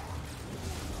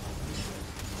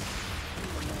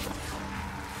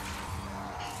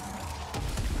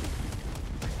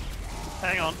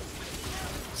 Hang on.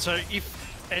 So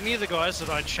if any of the guys that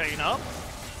I chain up,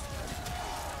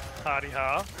 hardy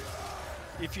ha,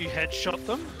 if you headshot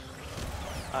them,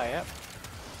 Oh, yep.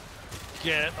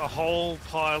 get a whole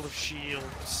pile of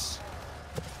shields.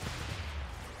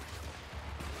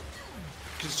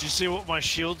 Because do you see what my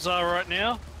shields are right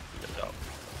now?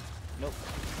 Nope.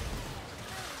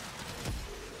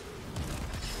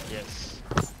 Yes.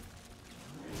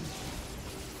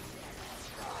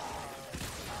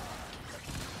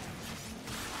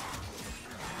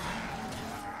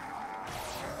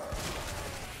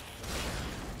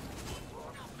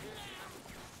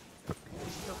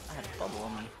 I had a bubble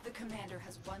on me. The commander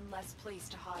has one less place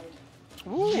to hide.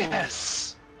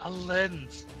 Yes! A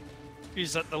lens!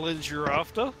 Is that the lens you're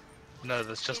after? No,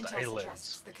 that's just Intel a suggests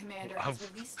lens. The commander I'm-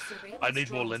 has released surveillance I need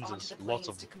more drones lenses, onto the lots plains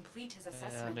of to them. complete his Yeah, I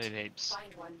assessment. need heaps.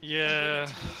 Find one. and Yeah. bring it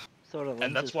to me. Sort of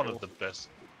And that's lenses one for. of the best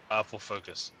for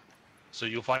focus. So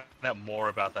you'll find out more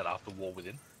about that after War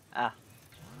Within. Ah.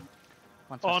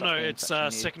 Once I Oh stop no, being it's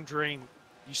such a noob. second dream.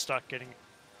 You start getting it.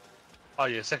 Oh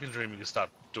yeah, second dream you can start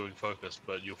doing focus,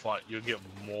 but you'll get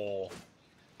more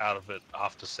out of it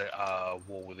after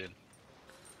War Within.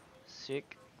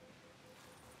 Sick.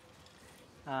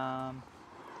 Where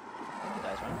you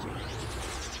guys run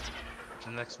to?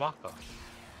 The next marker.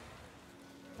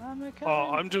 I'm okay.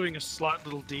 Oh, I'm doing a slight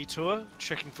little detour,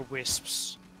 checking for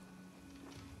wisps.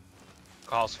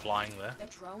 Kyle's flying there. The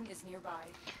drone is nearby.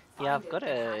 Yeah, I've Find got it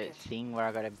and a hack it. thing where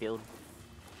I gotta build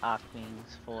arc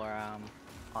wings for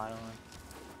Island.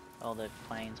 Or the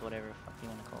planes, whatever the fuck you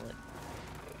wanna call it.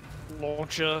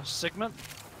 Launcher segment.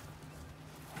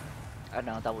 I don't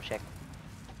know, I'll double check.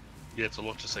 Yeah, it's a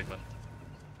launcher segment.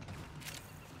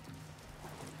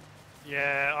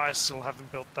 Yeah, I still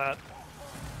haven't built that.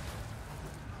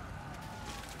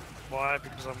 Why?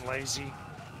 Because I'm lazy.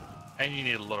 And you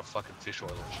need a lot of fucking fish oil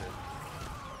and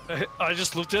shit. I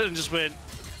just looked at it and just went,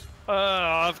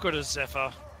 I've got a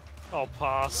Zephyr. I'll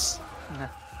pass.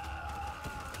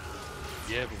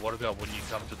 Yeah, but what about when you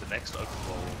come to the next open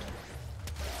world?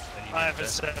 And you I need have a that?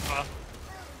 Zephyr.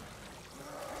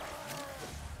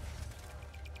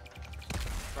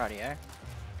 Rightio.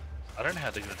 I don't know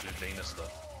how they're gonna do Venus though.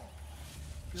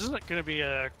 Isn't it going to be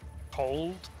a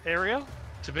cold area?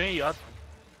 To me, no.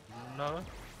 I'm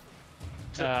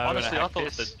Honestly, gonna I hack thought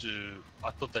this.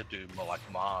 they'd do more like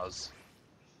Mars.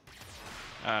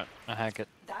 Alright, I hack it.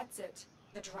 That's it.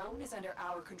 The drone is under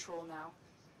our control now.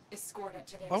 Escort it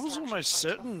to the I was extraction almost point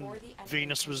certain before the enemy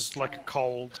Venus can was like a scan it.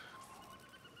 cold.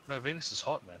 No, Venus is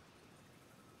hot, man.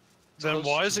 It's Then close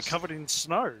why to is the it covered in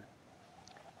snow?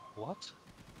 What?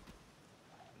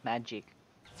 Magic.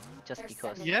 Just They're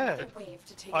because. sending Yeah. another wave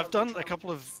to take I've out the done a drone.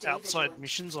 couple of Stay outside vigilant.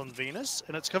 missions on Venus,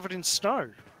 and it's covered in snow.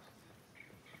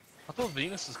 I thought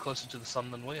Venus is closer to the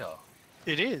sun than we are.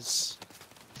 It is.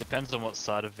 Depends on what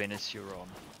side of Venus you're on.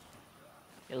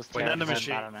 It was Wait, terrible,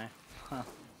 nanomachine. I don't know.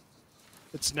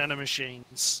 It's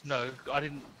nanomachines. No, I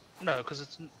didn't. No,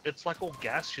 because it's like all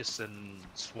gaseous and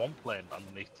swampland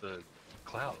underneath the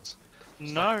clouds.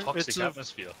 It's No, like toxic it's a...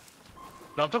 atmosphere.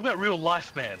 No, I'm talking about real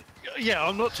life, man. Yeah,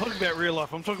 I'm not talking about real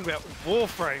life. I'm talking about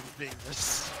Warframe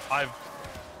Venus. I've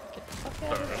Get the fuck don't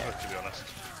out of remember, there. to be honest.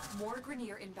 More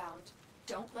Grenier inbound.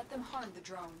 Don't let them harm the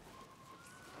drone.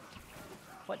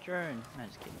 What drone? No,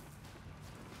 just kidding.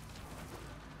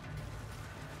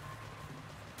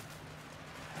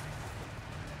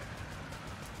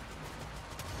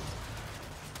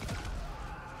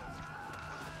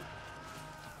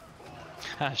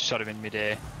 Shot him in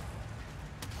midair.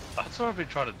 That's what I've been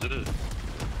trying to do.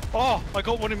 Oh, I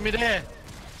got one in midair.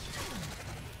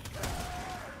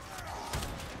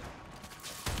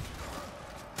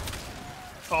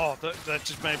 Oh, that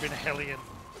just may have been a Hellion.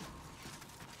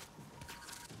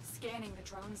 Scanning the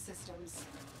drone systems.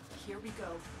 Here we go.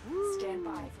 Stand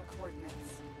by for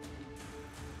coordinates.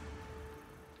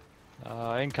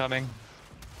 Incoming.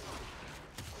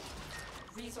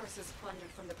 Resources plundered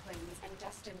from the plains and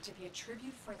destined to be a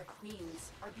tribute for the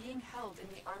queens are being held in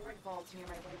the armored vault near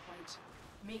my waypoint.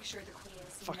 Make sure the queens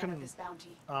see none Fucking- of this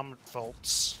bounty. Armored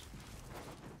vaults.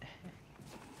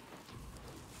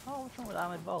 Oh, what's wrong with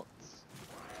armored bolts?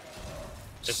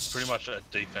 It's pretty much a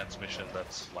defense mission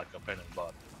that's like a pen and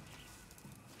butt.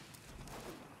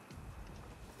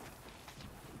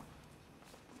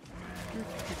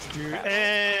 you. Crap. Too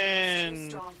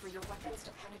And strong for your weapons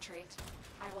to penetrate.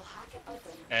 I will hack it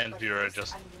open. And but Vera first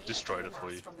just I need destroyed it data for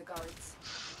mass you. From the guards.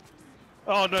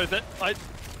 oh no,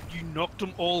 you knocked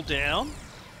them all down,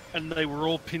 and they were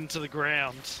all pinned to the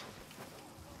ground.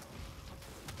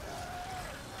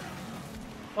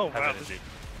 Oh Have wow, energy. this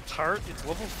turret is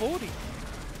level 40.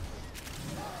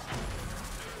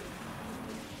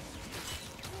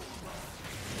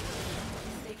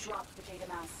 They dropped the data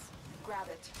mass. Grab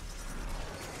it.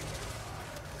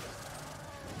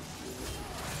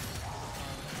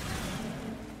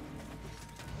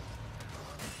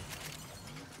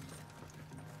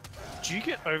 Do you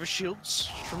get overshields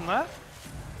from that?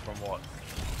 From what?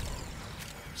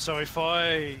 So if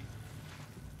I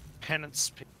penance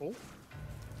people,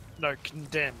 no,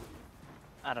 condemn.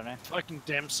 I don't know. If I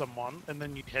condemn someone and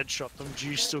then you headshot them, do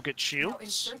you still get Now shields?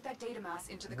 insert that data mass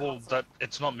into the Well, console.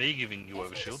 it's not me giving you If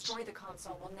they overshields. destroy the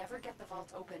console, we'll never get the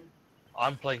vault open.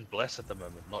 I'm playing Bless at the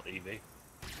moment, not EV.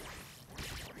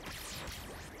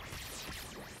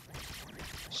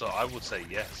 So I would say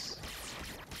yes.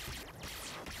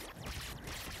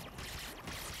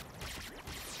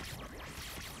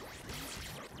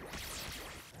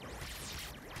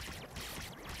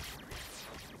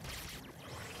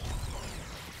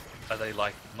 Are they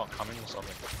like not coming or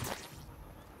something?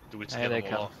 Do we scare Here they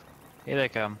them all come. off? Here they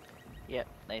come. Yep,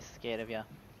 they scared of you.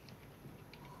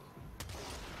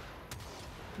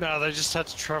 No, they just had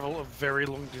to travel a very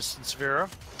long distance, Vera.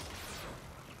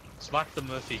 Smack the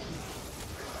Murphy.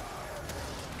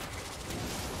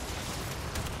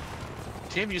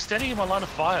 Tim, you're standing in my line of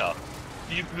fire.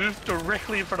 You moved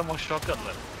directly in front of my shotgun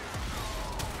then.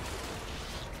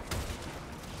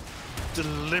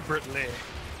 Deliberately.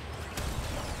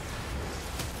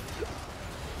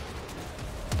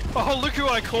 Oh, look who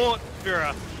I caught,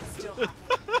 Vera. Still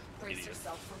happening. Brace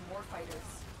yourself for more fighters.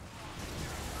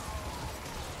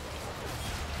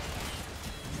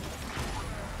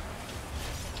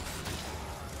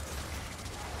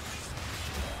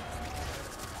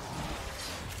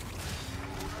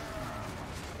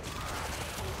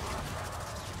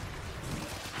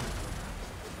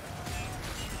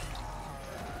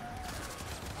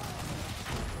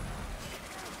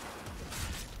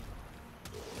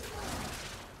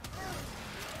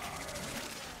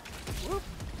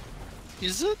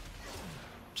 Is it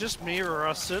just me or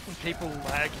are certain people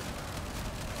lagging?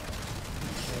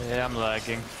 Yeah, I'm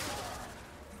lagging.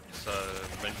 So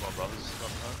maybe my brother's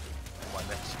not home. My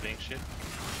next being shit.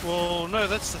 Well, no,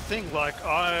 that's the thing. Like,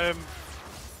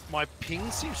 my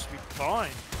ping seems to be fine.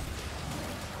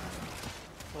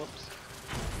 Whoops.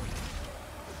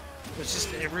 It's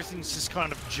just everything's just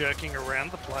kind of jerking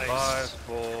around the place. 5,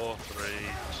 4, 3, 2,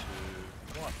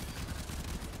 1.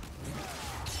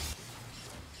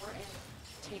 We're in.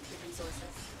 Take the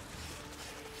resources.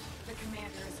 The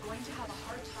commander is going to have a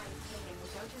hard time fleeing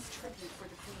without his tribute for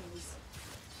the queens.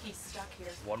 He's stuck here.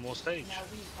 One more stage. Now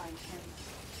we find him.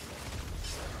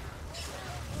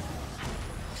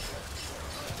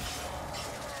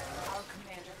 Our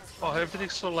commander has Oh,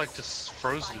 everything's sort of like just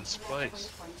frozen in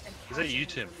space. Is that you,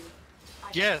 Tim?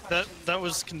 Yeah, that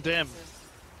was condemned.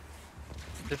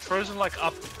 It's frozen like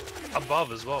up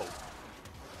above as well.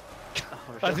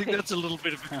 Oh, I think really? that's a little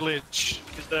bit of a glitch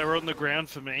because they were on the ground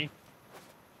for me.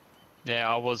 Yeah,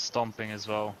 I was stomping as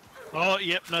well. Oh,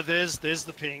 yep. No, there's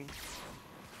the ping.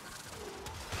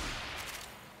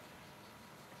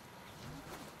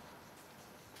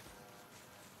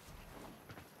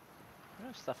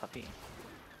 There's stuff up here.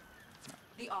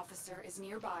 The officer is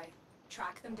nearby.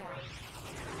 Track them down.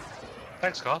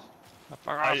 Thanks, Carl.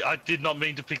 I did not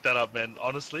mean to pick that up, man.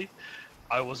 Honestly,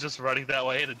 I was just running that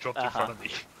way and it dropped in front of me.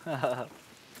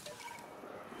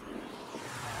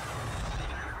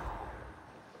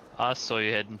 I saw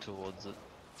you heading towards it.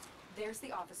 There's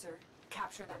the officer.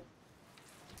 Capture them.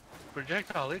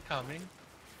 Projectile incoming.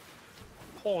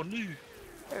 Oh no.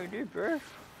 Oh, dude, bro.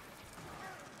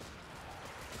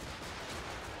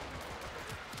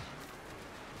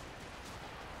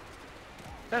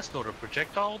 That's not a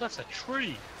projectile, that's a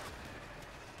tree.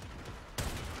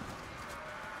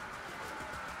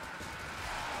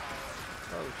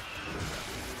 Oh,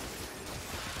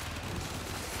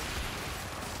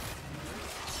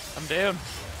 I'm down.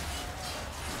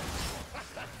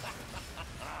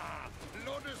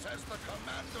 Lotus has the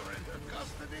commander in her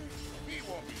custody. He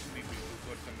won't be sleeping too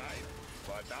good tonight,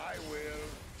 but I will.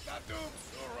 Badoops,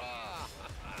 hurrah!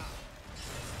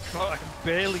 God, I can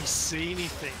barely see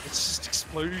anything. It's just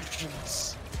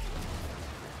explosions.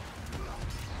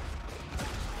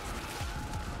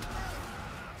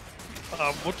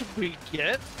 What did we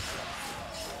get?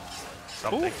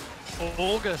 Something. Ooh,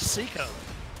 Olga Seeker.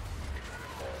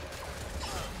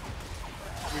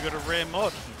 we got a rare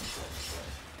mod.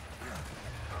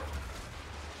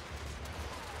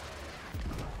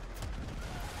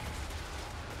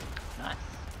 Nice.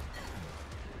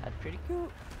 That's pretty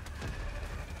cool.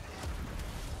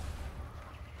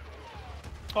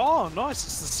 Oh, nice.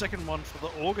 It's the second one for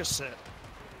the Augur set.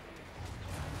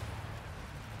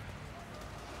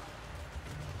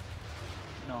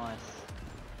 Nice.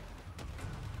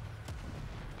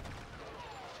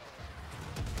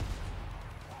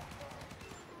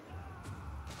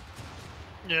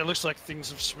 Yeah, it looks like things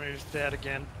have smoothed out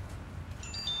again.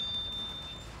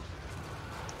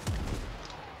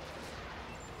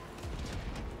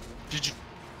 Did you?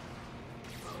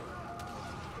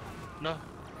 No.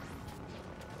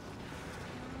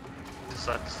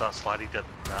 Decided to start sliding down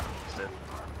the mountain instead.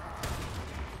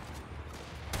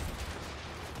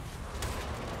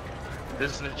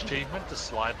 There's an achievement to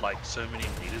slide like so many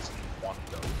meters in one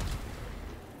go.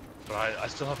 But I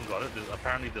still haven't got it.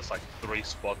 Apparently there's like 3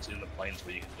 spots in the plains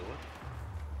where you can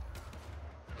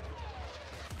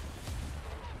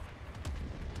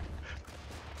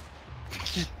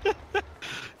do it.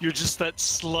 You're just that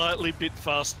slight bit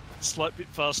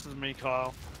faster than me,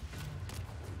 Kyle.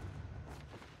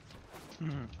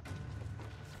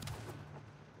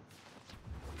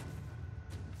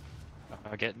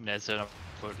 I get Neza and I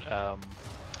put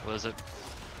what is it?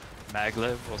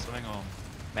 Maglev or something, or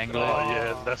Manglev? Oh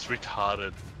yeah, that's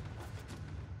retarded.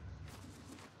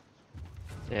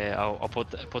 Yeah, I'll put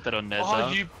that on Neza.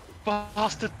 Oh, you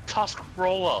bastard tusk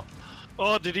roller!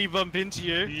 Oh, did he bump into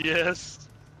you? Yes!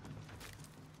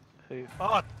 Who?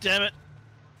 Oh, damn it.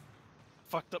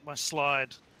 Fucked up my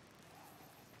slide.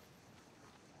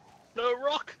 No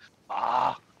rock!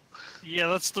 Ah! Yeah,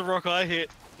 that's the rock I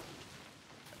hit.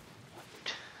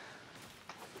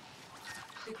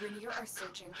 The Grenier are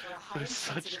searching for a high They're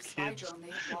such sensitive spy kids. drone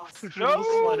they've lost. They're all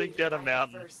sliding down a Find it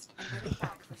mountain. first and bring it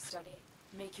back for study.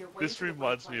 Make your way This to the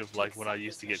reminds me pipeline of to like when I accept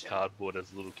used to this get mission. cardboard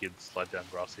as a little kid, slide down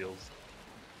grass hills.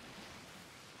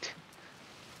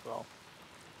 Well,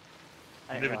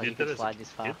 I You didn't never realize you did that could as a slide this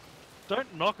far. kid?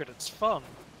 Don't knock it, it's fun.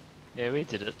 Yeah, we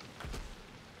did it.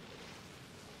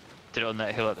 Did it on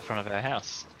that hill at the front of our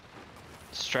house.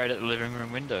 Straight at the living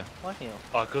room window. What hill?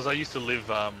 Oh, because I used to live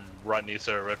right near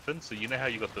Sarah Redfern, so you know how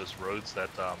you got those roads that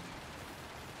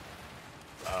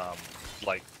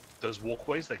like those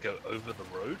walkways that go over the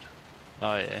road,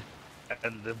 Oh yeah.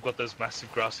 and they've got those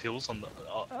massive grass hills on the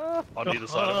on either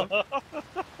side of them.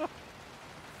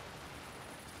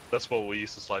 That's what we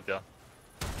used to slide down.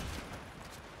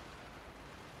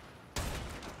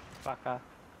 Fucker.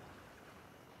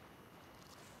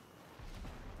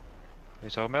 What are you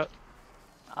talking about?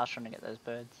 I was trying to get those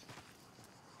birds.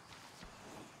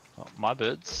 Oh, my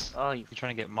birds? Oh, you... You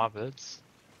trying to get my birds?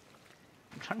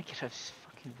 I'm trying to get a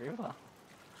fucking river.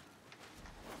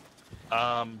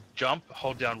 Jump,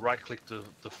 hold down right click to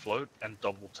float, and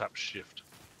double tap shift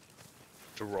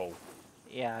to roll.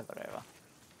 Yeah, I got over.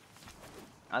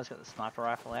 I just got the sniper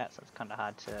rifle out, so it's kind of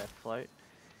hard to float.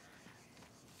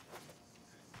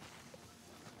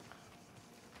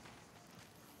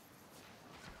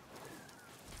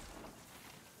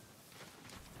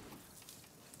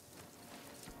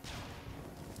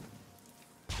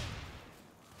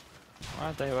 Why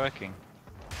aren't they working?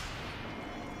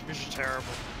 Because you're terrible.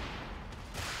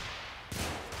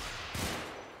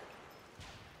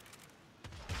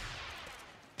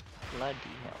 Bloody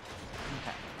hell.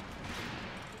 Okay.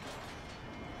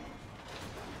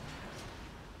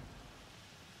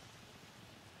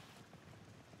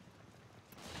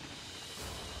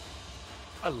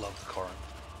 I love Corin.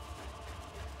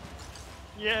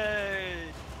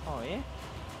 Yay! Oh yeah?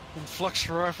 And Flux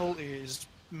Rifle is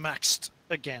maxed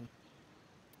again.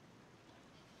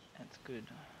 That's good.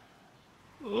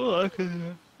 Oh, I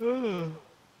can. Oh,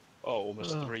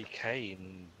 almost 3k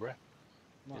in rep.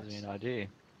 Gives me an idea.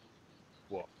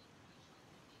 What?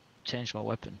 Change my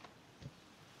weapon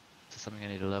to something I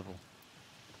need to level.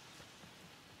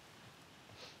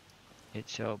 It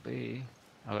shall be.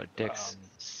 I got Dex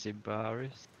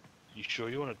Sibaris. You sure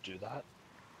you want to do that?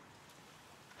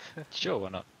 Sure, why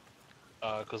not?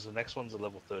 Because the next one's a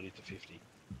level 30 to 50.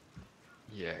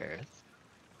 Yes.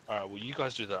 Alright, well you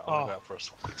guys do that. I'll go out for a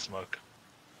quick smoke.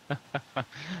 Well,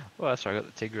 that's right. I got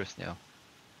the Tigris now.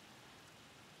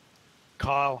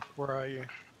 Kyle, where are you?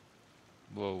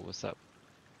 Whoa, what's up?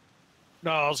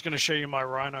 No, I was going to show you my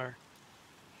rhino.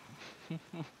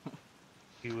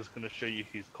 He was going to show you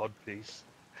his cod piece.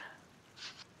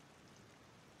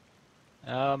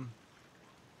 I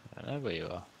don't know where you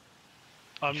are.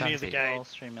 I'm Can't near the see. gate. All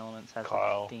stream elements has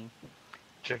Kyle. a thing.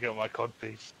 Check out my cod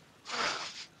piece.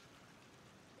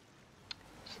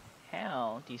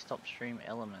 How do you stop stream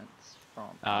elements from.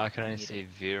 I can only muted. see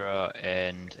Vera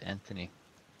and Anthony.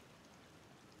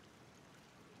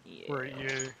 Yeah, Where are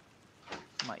you?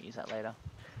 might use that later.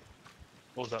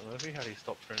 What was that, Murphy? How do you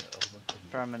stop sharing it?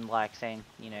 From and like saying,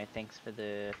 you know, thanks for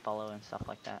the follow and stuff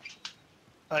like that.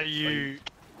 Are you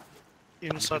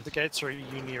inside can- the gates or are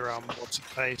you near what's it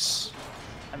face?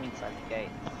 I'm inside the gate.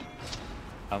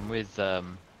 I'm with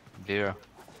Vera.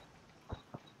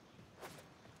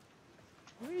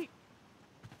 Sweet.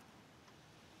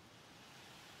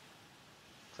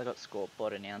 So I got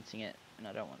Scorpbot announcing it, and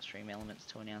I don't want Stream Elements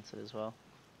to announce it as well.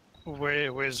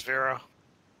 Where's Vera?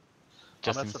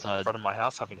 Just I'm at the inside. front of my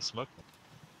house having a smoke.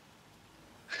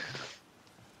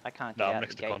 I can't No, get I'm out,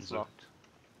 next the to gate's Konzu. locked.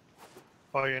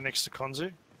 Oh, you're next to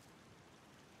Konzu?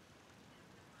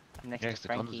 I'm next, Next to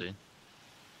to Frankie. Konzu.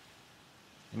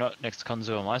 You're not next to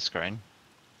Konzu on my screen.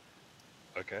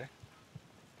 Okay.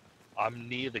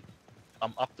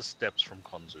 I'm up the steps from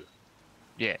Konzu.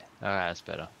 Yeah, alright, that's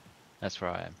better. That's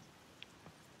where I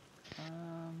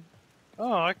am.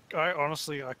 Oh, I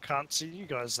honestly, I can't see you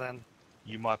guys then.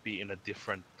 You might be in a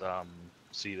different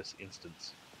Cetus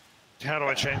instance. How do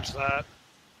I change that?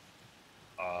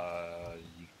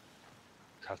 You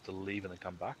have to leave and then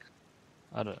come back.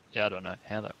 I don't know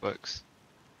how that works.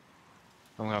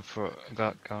 I'm going for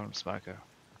go on smoker.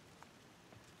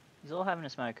 He's all having a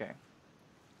smoker.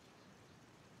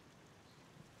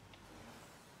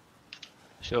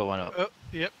 Sure, why not? Oh,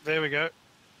 yep, there we go.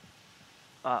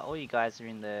 All you guys are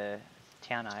in the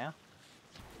town, are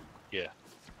you? Yeah.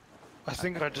 I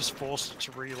think I just forced it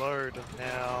to reload and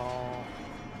now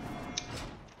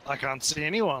I can't see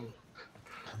anyone.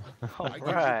 I give you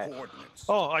Right. coordinates.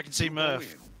 Oh, I can see You go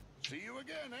Murph. in. See you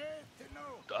again, eh?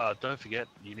 No. Don't forget,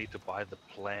 you need to buy the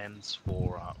plans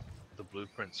for the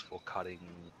blueprints for cutting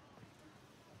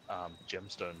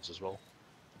gemstones as well.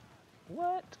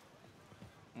 What?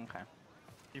 Okay.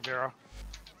 Vera.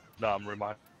 No, I'm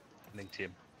reminding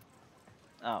Tim.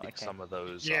 Oh, Pick okay. some of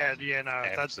those Yeah, yeah, no,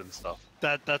 amps and stuff.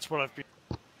 that's what I've been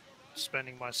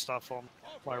spending my stuff on,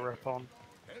 my rep on.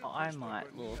 Well, I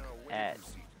might look at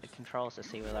the controls to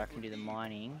see whether I can do the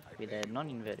mining with a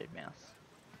non-inverted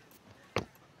mouse.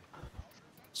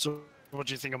 So, what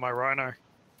do you think of my rhino?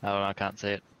 Oh, I can't see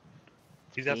it.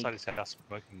 He's Big. outside his house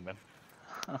smoking, man.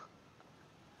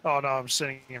 Oh no, I'm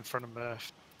sitting in front of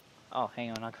Murph. Oh,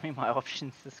 hang on, I got me my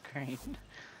options to screen.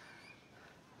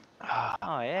 Ah,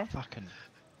 Oh yeah. fucking.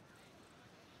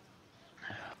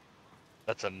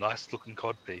 That's a nice looking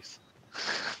cod piece.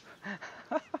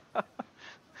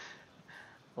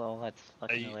 Well, that's Are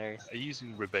fucking you, hilarious. are you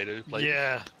using Rubedo plate?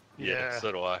 Yeah, yeah.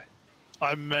 So do I.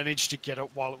 I managed to get it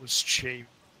while it was cheap.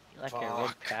 You're like a red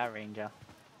Fuck. Power Ranger.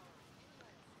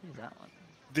 Who's that one?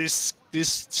 This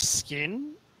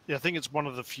skin, I think it's one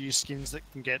of the few skins that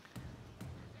can get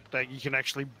that you can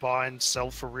actually buy and sell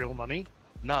for real money.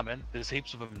 Nah, man. There's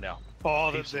heaps of them now.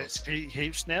 Oh, Heaps of there's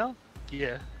heaps now.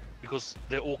 Yeah, because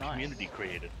they're all Nice. community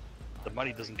created. The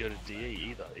money doesn't go to DE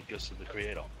either. It goes to the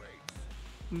creator.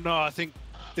 No, I think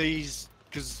these,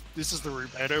 because this is the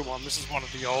Rubedo one. This is one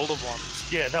of the older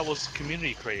ones. Yeah, that was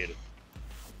community created.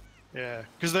 Yeah,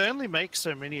 because they only make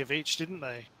so many of each, didn't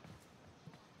they?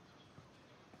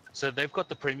 So they've got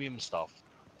the premium stuff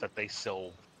that they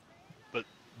sell, but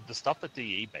the stuff that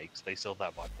DE makes, they sell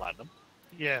that by platinum.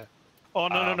 Yeah. Oh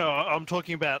no! I'm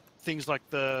talking about things like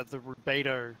the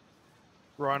Rubedo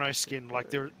Rhino skin. Like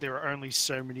there are only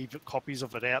so many copies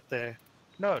of it out there.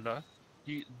 No,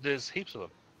 there's heaps of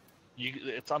them.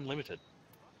 It's unlimited.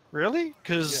 Really?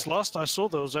 Because last I saw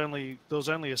there was only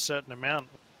a certain amount.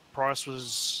 Price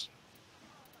was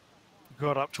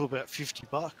got up to about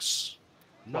 $50.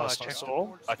 No, I Last I checked. saw.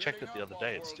 I checked it the other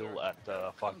day. It's still at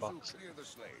 $5.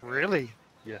 Really?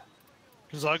 Yeah.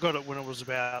 Because I got it when it was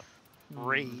about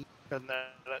 3, and then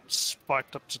it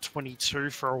spiked up to 22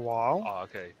 for a while. Oh,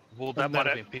 okay. Well, that And might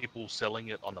then have been people selling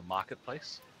it on the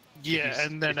marketplace. Yeah,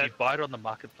 and then if you buy it on the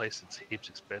marketplace, it's heaps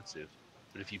expensive.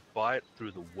 But if you buy it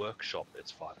through the workshop,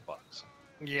 it's $5.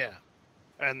 yeah,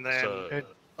 and then So-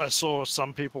 I saw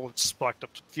some people it spiked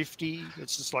up to 50.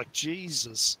 It's just like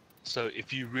Jesus. So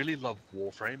if you really love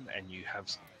Warframe and you have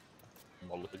some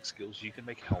monolithic skills, you can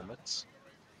make helmets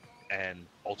and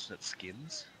alternate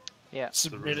skins. Yeah.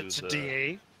 Submit it to Through the-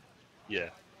 DE. Yeah.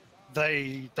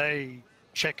 They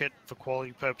check it for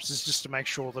quality purposes just to make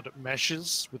sure that it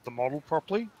meshes with the model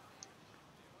properly.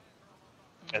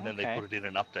 And then they Okay. put it in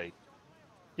an update.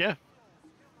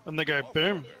 And they go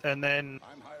boom, and then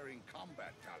I'm hiring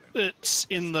combat talent. it's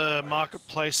in the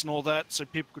marketplace and all that, so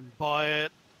people can buy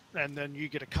it, and then you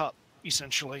get a cut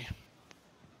essentially.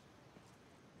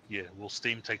 Yeah, well,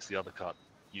 Steam takes the other cut.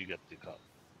 You get the cut.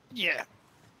 Yeah.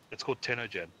 It's called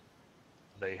Tenogen.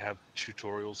 They have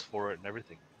tutorials for it and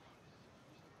everything.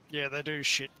 Yeah, they do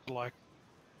shit like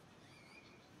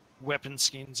weapon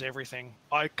skins, everything.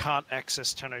 I can't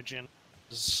access Tenogen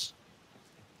because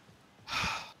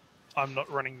I'm not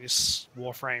running this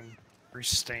Warframe through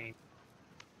Steam.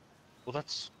 Well,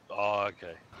 that's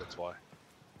okay. That's why.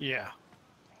 Yeah,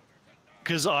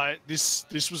 because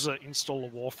this was an install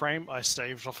of Warframe. I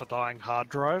saved off a dying hard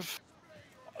drive.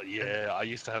 Yeah, I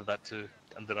used to have that too,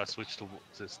 and then I switched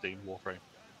to Steam Warframe.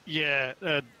 Yeah,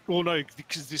 well no,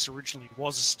 because this originally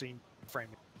was a Steam Warframe.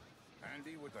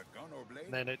 Handy with a gun or blade?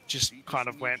 And then it just Cetus kind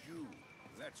of needs went, you.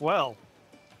 Let's well,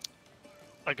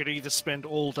 I could either spend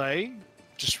all day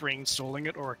just reinstalling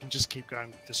it, or I can just keep going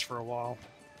with this for a while.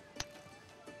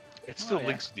 It still yeah.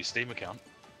 links with your Steam account.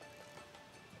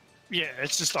 Yeah,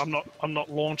 it's just I'm not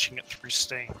launching it through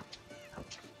Steam.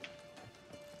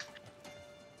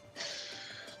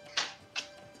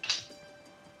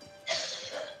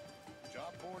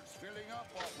 Job board's filling up,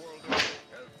 off-worlder.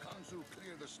 Help Kanzu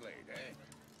clear the slate, eh?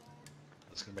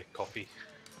 It's gonna make coffee.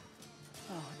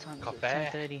 Oh, what time is Coffee.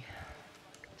 it? 10:30.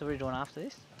 So what are we doing after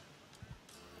this?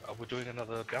 We're doing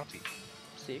another bounty.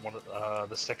 Sick. One of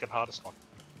the second hardest one.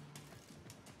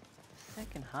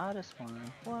 Second hardest one.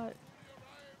 What?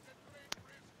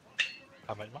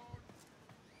 I made one.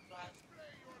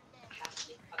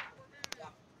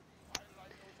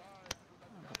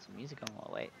 I've got some music on while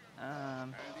I wait.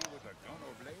 Handy with a gun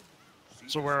or blade?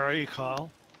 So where are you, Kyle?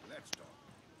 Let's talk.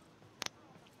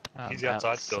 He's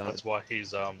outside still. That's why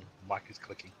his mic is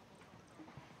clicking.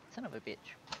 Son of a bitch.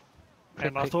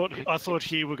 And I thought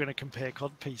here we're going to compare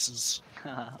cod pieces.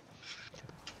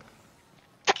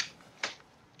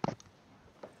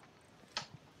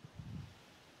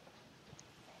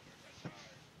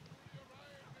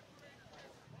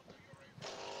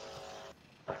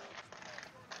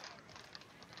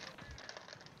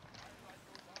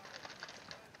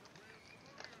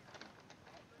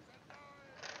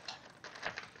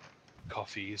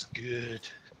 Coffee is good.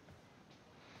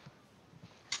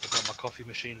 I've got my coffee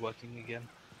machine working again.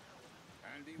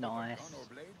 Handy Nice. with a gun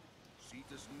or blade?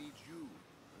 Cetus needs you.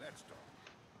 Let's talk.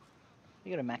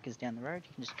 You got a Macca's down the road.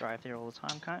 You can just drive there all the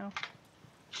time, can't you?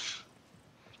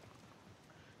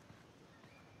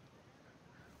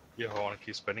 Yeah, I want to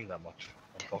keep spending that much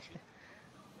on coffee.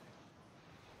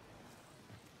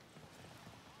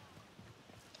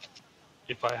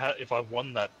 If I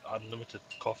won that unlimited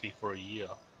coffee for a year.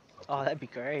 Oh, that'd be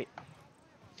great.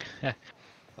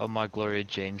 On my Gloria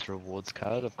James rewards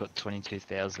card, I've got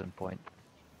 22,000 points.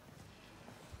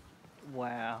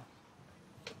 Wow.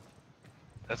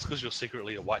 That's because you're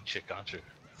secretly a white chick, aren't you?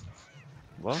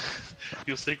 What?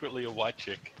 You're secretly a white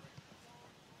chick.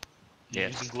 You're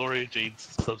Yes. using Gloria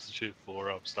Jeans to substitute for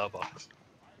Starbucks.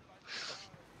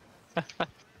 No,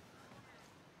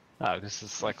 because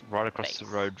it's like right across the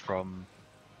road from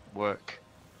work.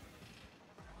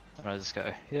 And I just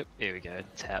go, yep, here we go,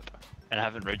 tap. And I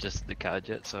haven't registered the card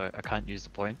yet, so I can't use the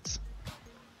points.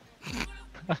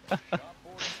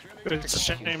 It's a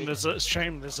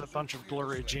shame there's a bunch of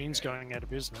Gloria Jeans going out of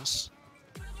business.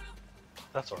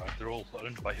 That's alright, they're all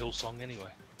owned by Hillsong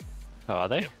anyway. Oh, are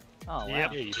they? Yep. Oh, wow.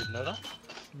 Yep. Yeah, you didn't know that?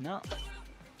 No.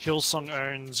 Hillsong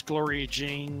owns Gloria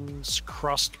Jeans,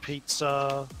 Crust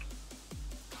Pizza,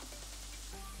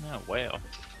 Oh, wow.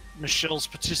 Michelle's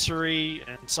Patisserie,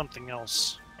 and something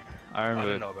else. I I didn't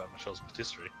remember, know about Michelle's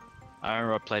Patisserie. I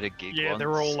remember I played a gig Yeah, once.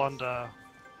 they're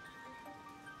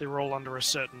all under a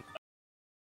certain.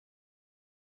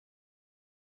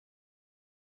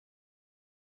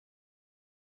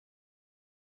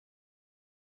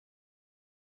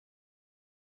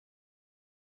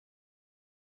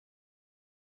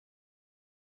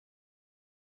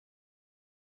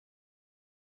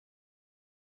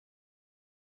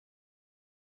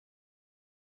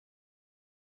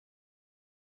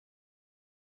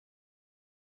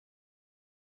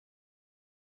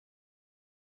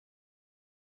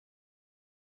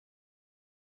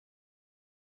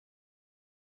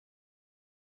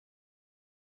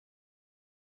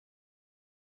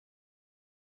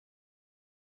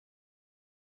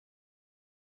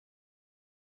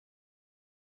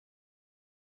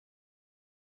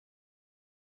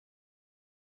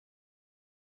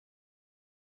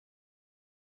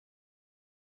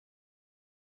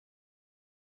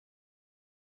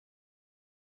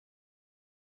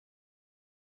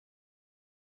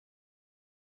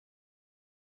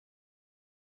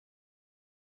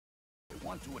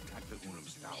 Want to attack the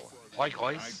Unum's tower. Hi I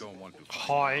guys. don't want to.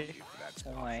 Hi. If that's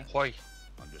Hi. Hi.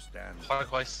 understand. Hi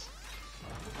guys.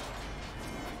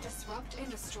 Disrupt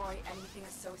and destroy anything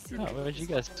associated Oh, where'd with you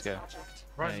this guys weapons go? project.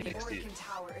 Right Yeah, The next to you. Oricon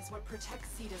Tower is what protects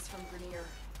Cetus from Grenier.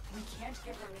 We can't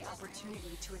give them the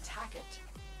opportunity to attack it.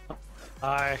 I'm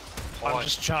Aye.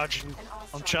 just charging. An I'm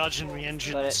Ostrov charging patrol the is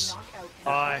engines. knock out the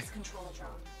Aye. Ostrov control drone.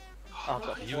 Oh, I've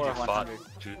got You 4 get of fucked, 100.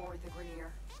 dude. Before the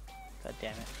Grenier. God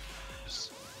damn it.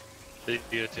 Just-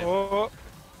 Yeah, Tim. Oh,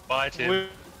 Bye, Tim.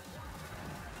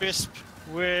 wisp,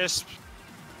 wisp,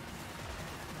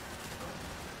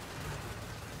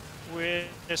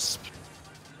 wisp.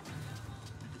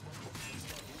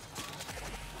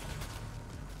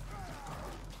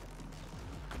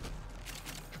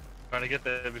 Trying to get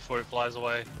there before it flies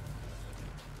away.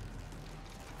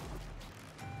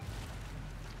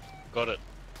 Got it.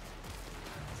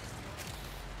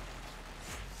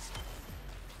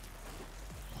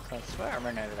 So I swear I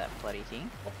ran over that bloody thing.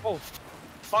 Oh,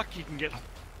 fuck! You can get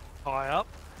high up.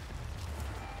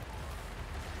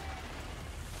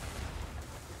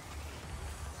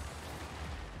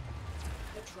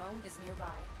 The drone is nearby.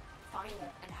 Find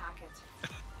it and hack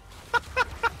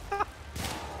it.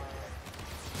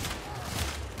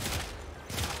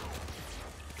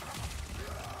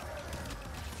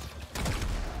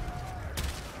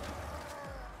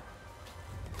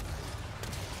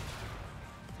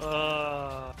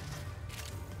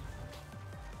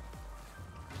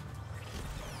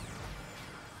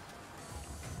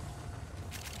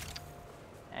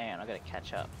 Hang on, I gotta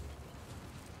catch up.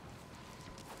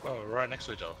 Oh, we're right next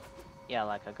to each other. Yeah,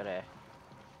 like I gotta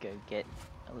go get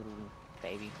a little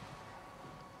baby.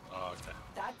 Oh, okay.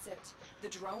 That's it. The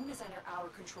drone is under our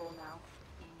control now.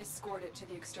 Escort it to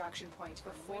the extraction point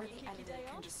before the enemy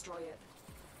can destroy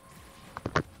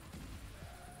it.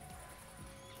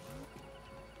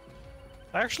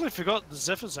 I actually forgot the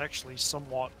Zephyr's actually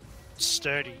somewhat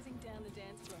sturdy,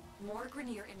 More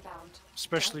Grenier inbound.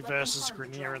 especially Don't let them versus harm the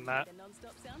Grenier drone. and that.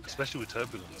 Especially with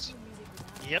turbulence.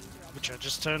 Yep, which I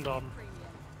just turned on.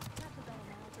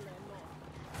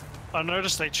 I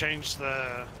noticed they changed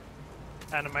the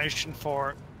animation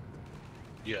for it.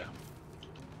 Yeah.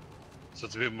 So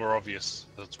it's a bit more obvious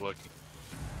that it's working.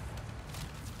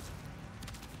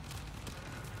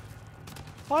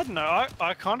 I don't know,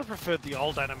 I kind of preferred the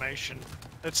old animation.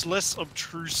 It's less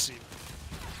obtrusive.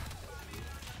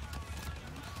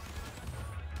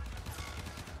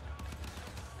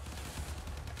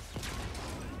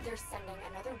 They're sending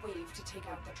another wave to take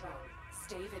out the drone.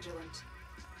 Stay vigilant.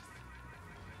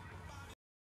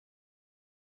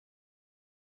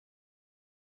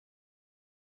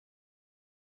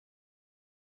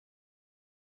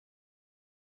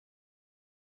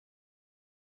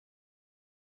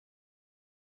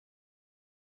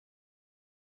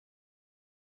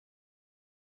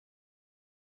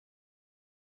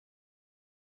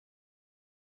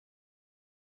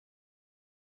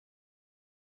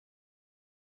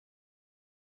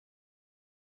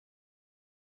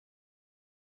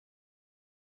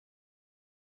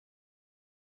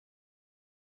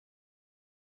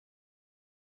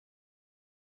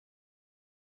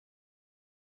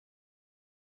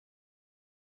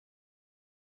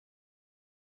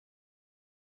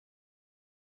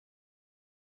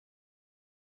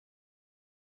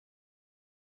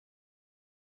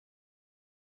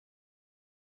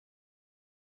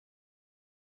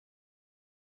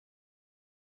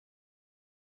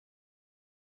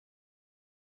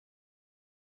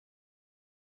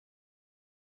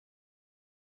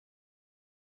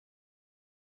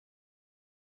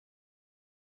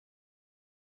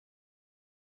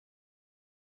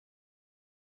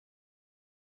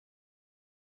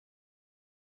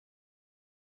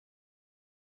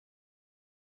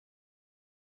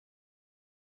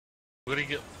 We're gonna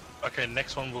get. Okay,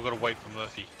 next one we're gonna wait for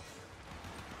Murphy.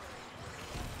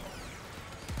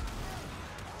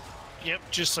 Yep,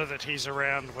 just so that he's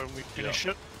around when we finish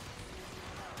it.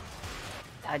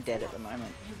 I'm dead at the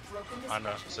moment. You've broken this I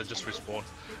know, mission. so just respawn.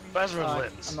 Basra Oh,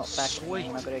 Lens. I'm not back at the Sweet.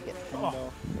 moment, I gotta get pinned off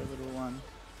for a little one.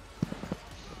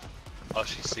 Oh,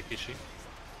 she's sick, is she?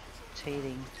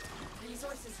 Teething.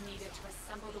 Resources needed to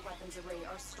assemble the weapons array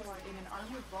are stored in an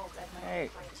armored vault at my Hey.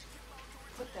 point.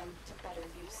 Put them to better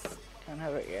use. Don't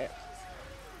have it yet.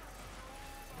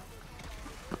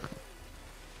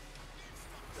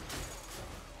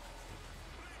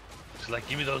 She's like,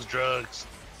 give me those drugs.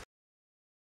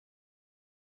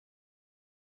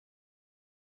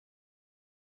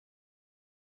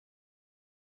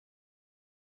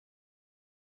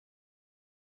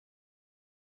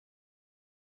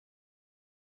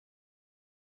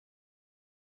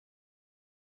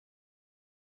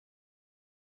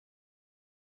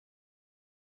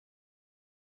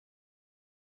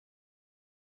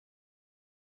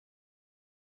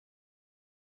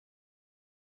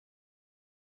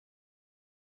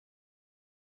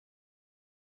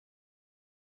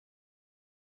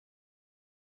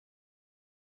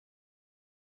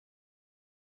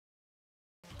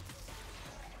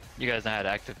 You guys know how to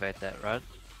activate that, right?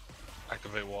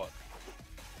 Activate what?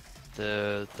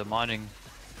 The mining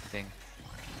thing.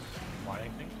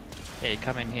 Mining thing? Yeah, you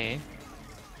come in here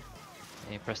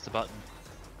and you press the button.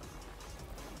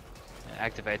 It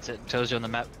activates it, tells you on the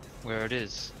map where it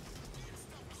is.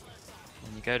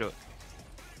 And you go to it.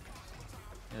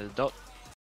 There's a dot.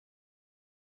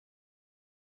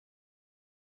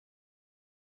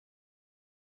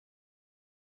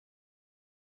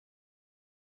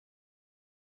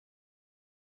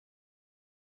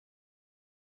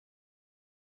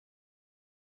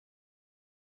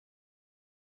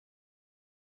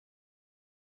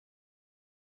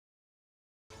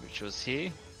 Which was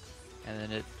here, and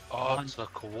then it Oh, mines, it's a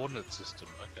coordinate system.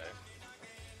 Okay.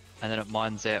 and then it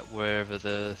mines out wherever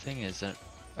the thing is, and it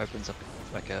opens up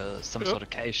like some Yep. sort of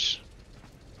cache.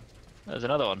 There's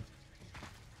another one.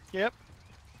 Yep.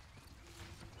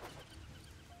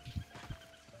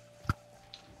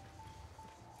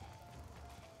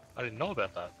 I didn't know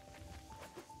about that.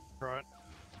 Right.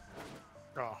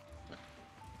 Oh.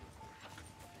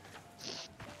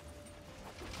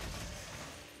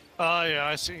 Oh yeah,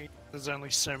 I see. There's only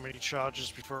so many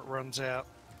charges before it runs out.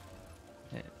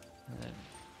 Yeah,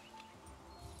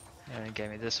 and it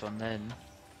gave me this one then.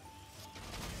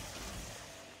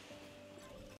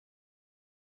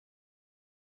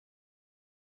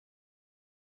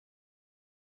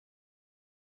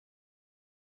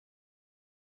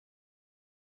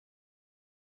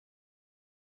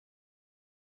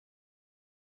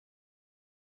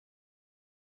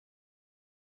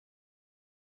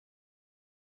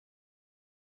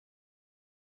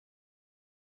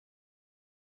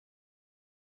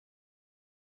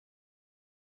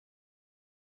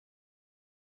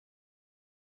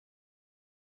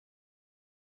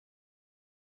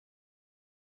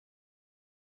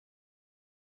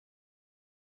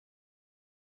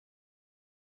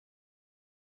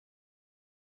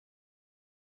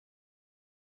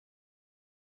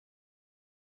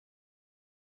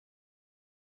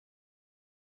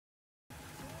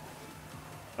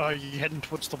 Oh, you heading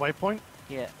towards the waypoint?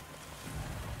 Yeah.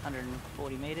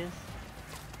 140 meters.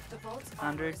 The vault's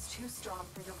armor 100. is too strong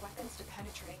for your weapons to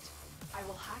penetrate. I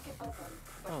will hack it open,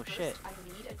 but Oh, first shit. I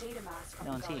need a data mask from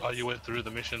No the one's here. guards. Oh, you went through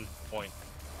the mission point.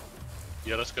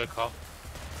 Yeah, let's go, Carl.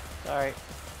 Sorry.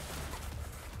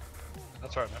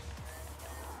 That's alright, man.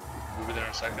 We'll be there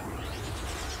in a second.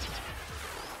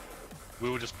 We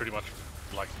were just pretty much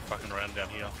like fucking around down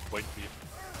here, waiting for you.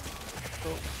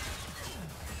 Cool.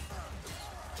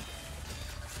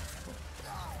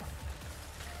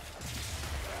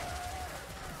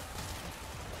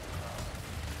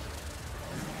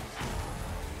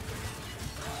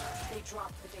 They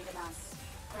dropped the data mask.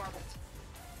 Grab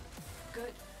it.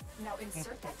 Good. Now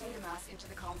insert that data mask into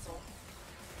the console.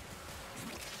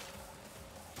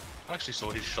 I actually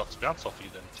saw his shots bounce off you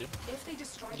then, Tim. If they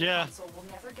destroy Yeah. the console,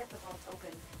 we'll never get the vault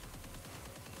open.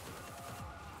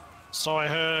 So I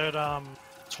heard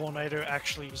Tornado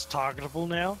actually is targetable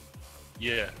now.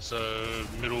 Yeah, so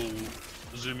middle,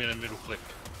 zoom in and middle click.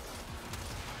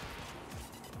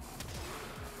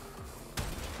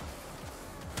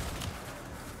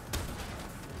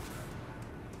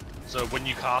 So when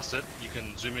you cast it, you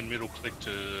can zoom in middle click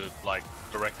to like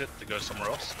direct it to go somewhere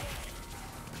else.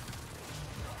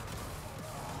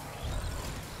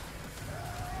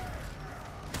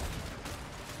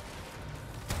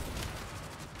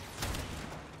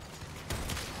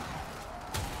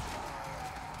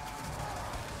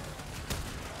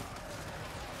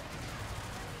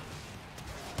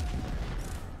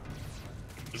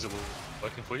 Is it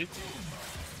working for you?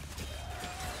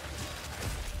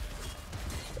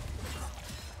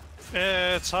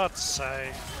 Yeah, it's hard to say.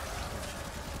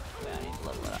 Yeah, I need to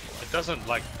level it up. It doesn't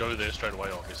like go there straight away,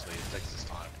 obviously. It takes its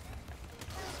time.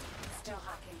 Still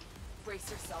hacking. Brace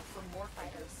yourself for more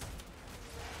fighters.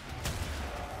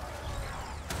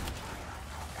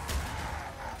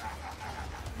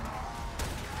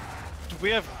 Do we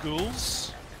have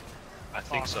ghouls? I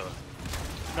think Oh, so.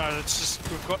 No, it's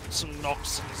just we've got some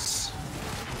Noxes.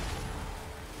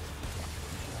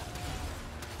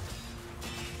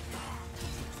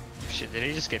 Shit, did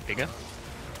he just get bigger?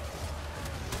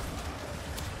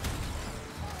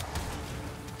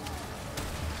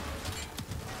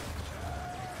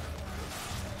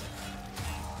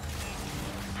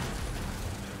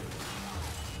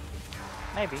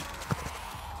 Maybe.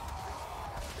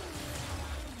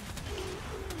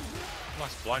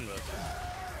 Nice blind move.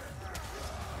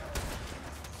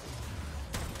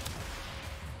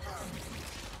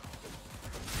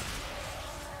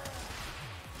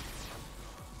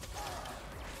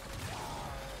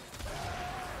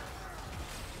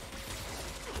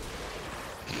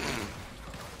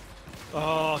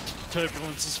 Oh,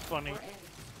 turbulence is funny. We're in.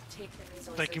 Take the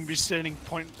resources. They can be standing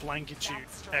point blank at you,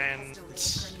 That strike has and delayed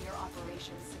Grenier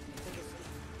operations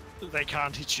significantly. they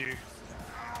can't hit you.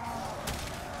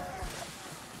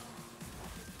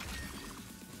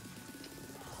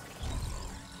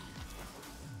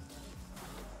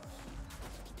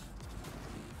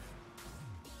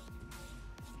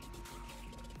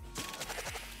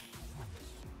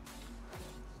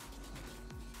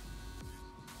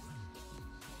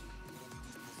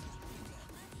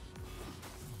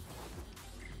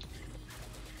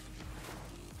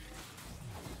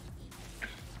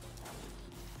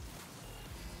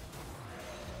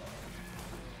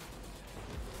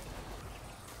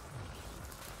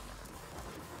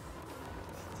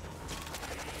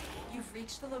 You've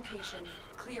reached the location.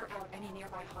 Clear out any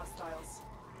nearby hostiles.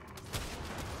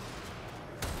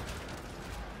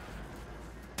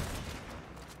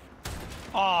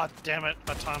 Oh, damn it,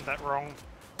 I timed that wrong.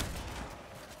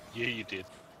 Yeah, you did.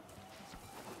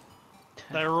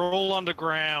 They were all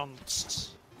underground.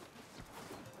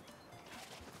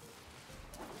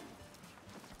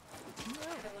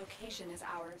 The location is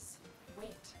ours.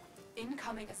 Wait.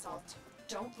 Incoming assault.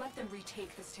 Don't let them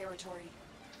retake this territory.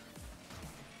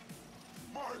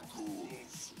 My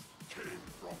ghouls came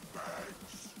from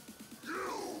bags. You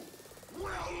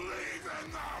will leave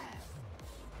in them!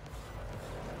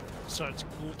 So it's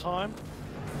cool time.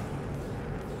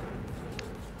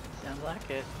 Sounds like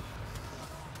it.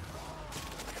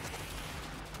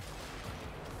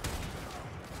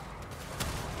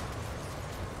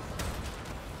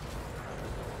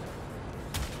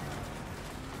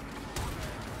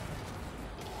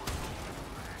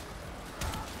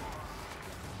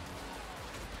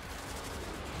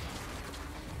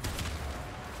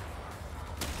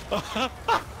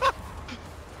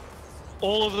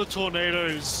 All of the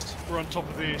tornadoes were on top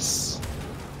of this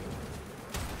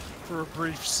for a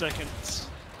brief second.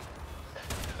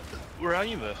 Where are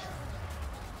you, Murph?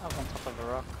 Up on top of a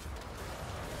rock.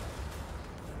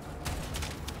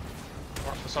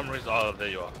 For some reason, oh, there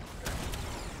you are.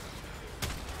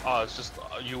 Oh, it's just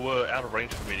you were out of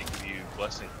range for me to give you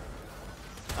blessing.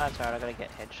 Oh, that's alright, I gotta get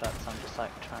headshots. I'm just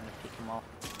like trying to pick him off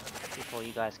before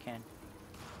you guys can.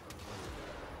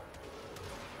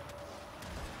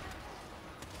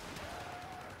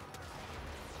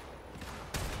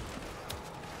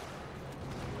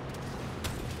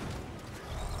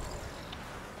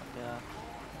 Yeah,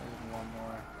 there's one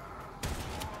more.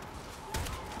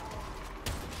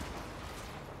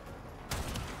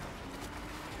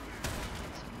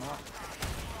 Some more.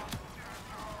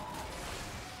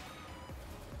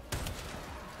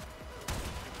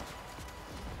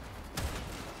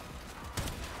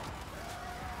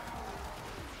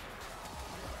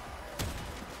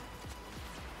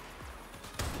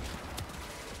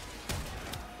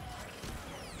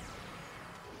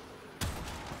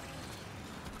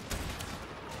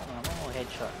 One more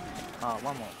headshot. Oh,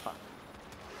 one more. Fuck.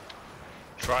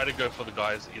 Try to go for the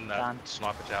guys in that Done.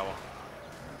 sniper tower.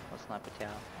 Or sniper tower.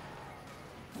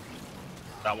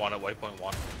 That one at waypoint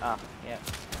 1. Ah, yeah.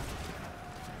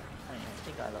 I don't even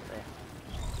see guys up there.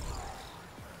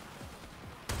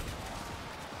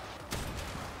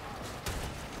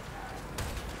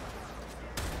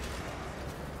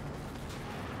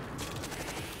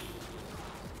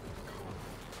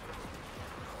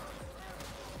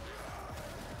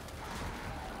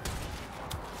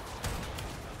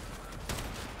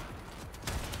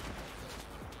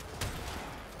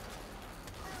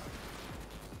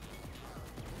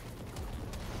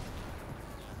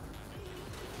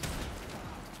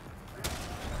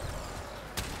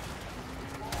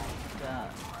 Done.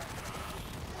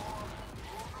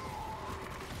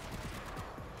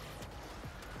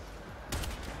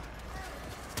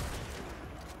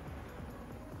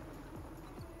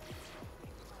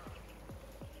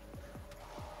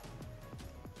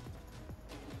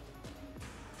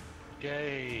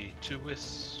 Yay, 2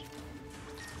 wisps.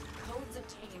 Codes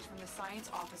obtained from the science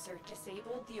officer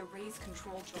disabled the array's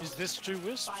control drone. Is this 2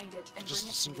 wisps? Find it and Just bring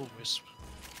a it to single me. wisp.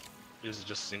 Is it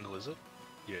just single, is it?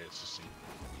 Yeah, it's just single.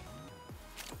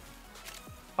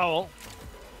 Oh well.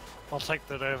 I'll take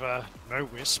that over no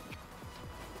wisp.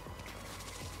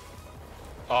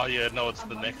 Oh yeah, no, it's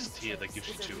the Among next these tier that chips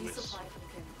gives you is a 2 wisps. resupply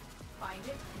token. Find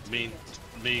it and Me, take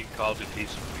it. me and Carl did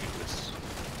heaps of weird wisps.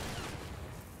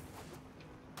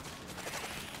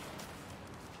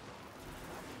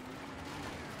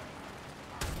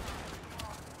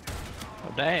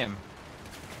 Oh damn.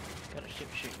 Got a ship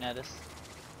shooting at us.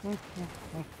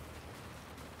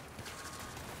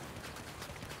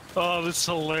 Oh, this is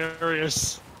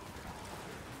hilarious.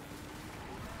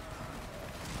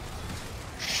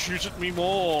 Shoot at me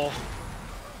more.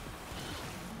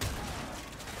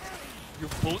 Your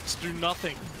bullets do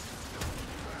nothing.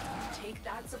 Take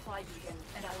that supply beacon,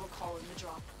 and I will call in the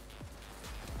drop.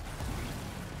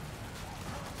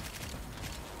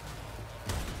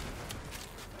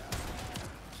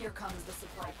 Here comes the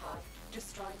supply pod.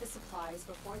 Destroy the supplies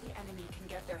before the enemy can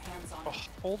get their hands on it.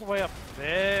 Oh, all the way up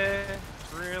there?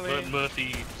 Really? Let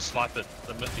Murphy snipe it.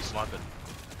 Let Murphy snipe it.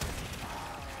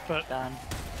 But Done.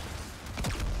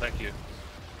 Thank you.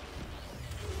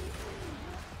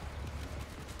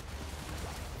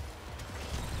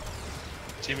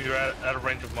 Tim, you're out of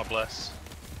range of my bless.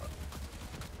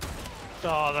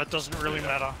 oh, that doesn't really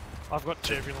matter. I've got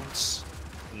turbulence.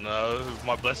 No,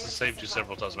 my bless has saved you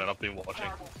several times, man. I've been watching.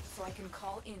 So I can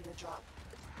call in the drop.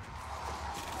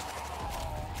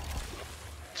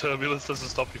 Turbulence doesn't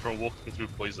stop you from walking through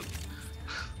poison.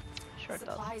 Sure it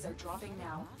does. Supplies are dropping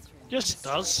now. Yes, it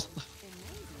does.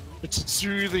 It's a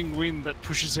soothing wind that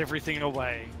pushes everything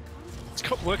away.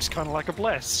 Works kind of like a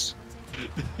bless.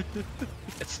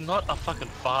 It's not a fucking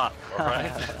fart,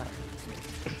 alright?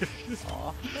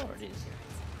 Oh, sure it is.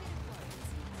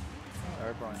 Oh,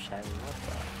 Oberon Shavy, what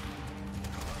the?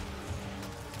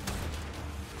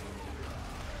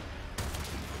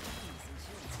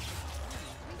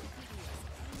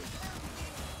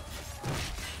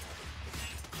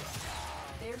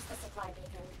 There's the supply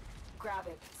beacon. Grab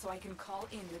it so I can call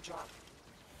in the drop.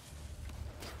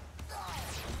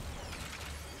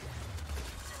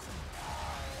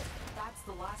 That's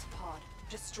the last pod.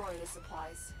 Destroy the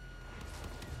supplies.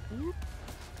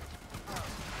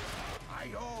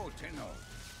 Ayo, Tenno.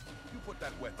 You put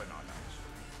that weapon on us.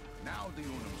 Now the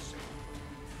Unum's safe.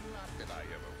 Not that I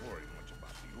ever worried much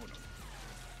about the Unum.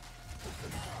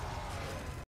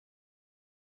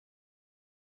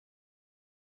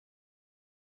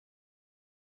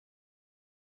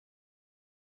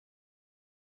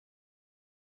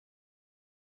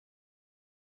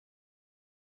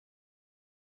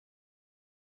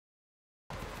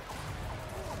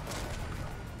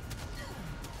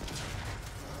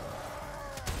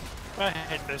 I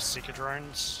hate those Seeker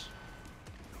drones.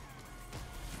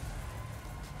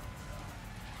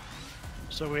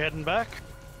 So we heading back?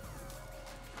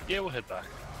 Yeah, we'll head back.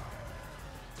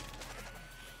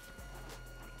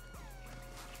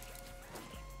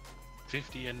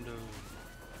 $50 endo.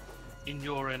 In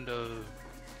your endo.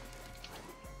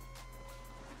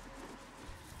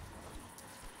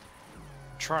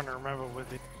 Trying to remember where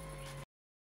the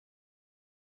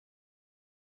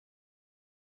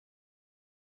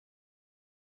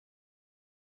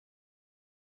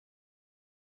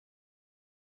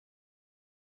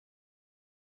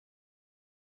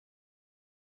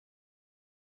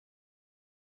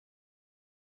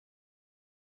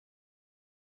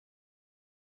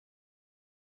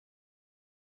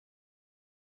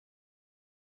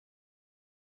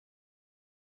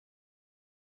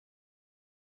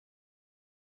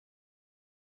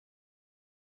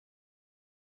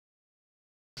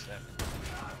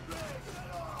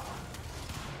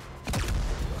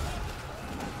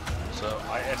So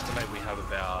I estimate we have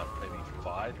about maybe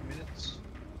 5 minutes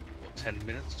or 10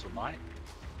 minutes till night.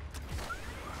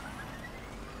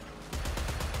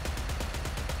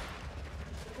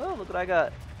 Oh, look what I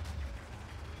got.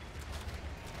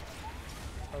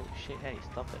 Oh shit, hey,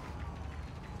 stop it.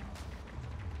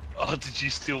 Oh, did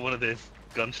you steal one of their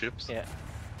gunships? Yeah.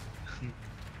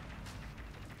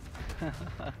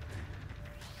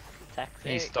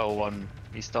 Tactic. He stole one.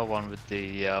 He stole one with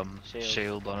the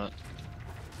shield on it.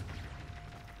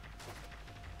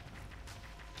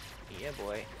 Yeah,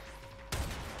 boy.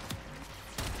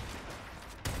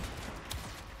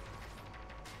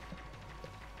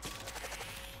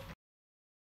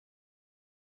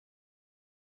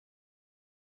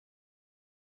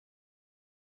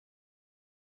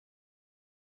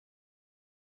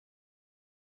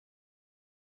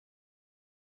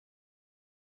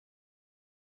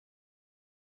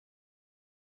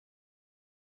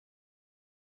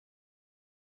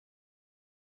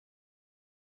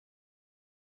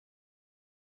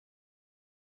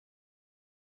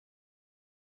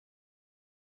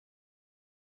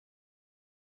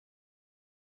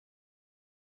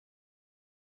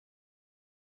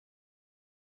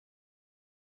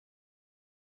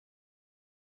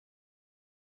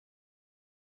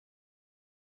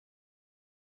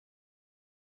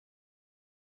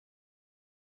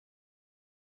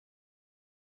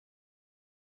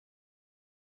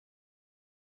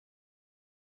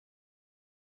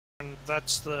 And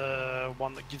that's the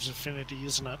one that gives affinity,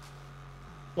 isn't it?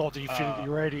 Or the affinity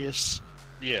radius.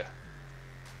 Yeah.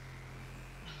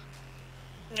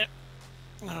 Yep.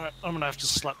 Alright, I'm gonna have to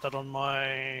slap that on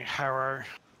my Harrow.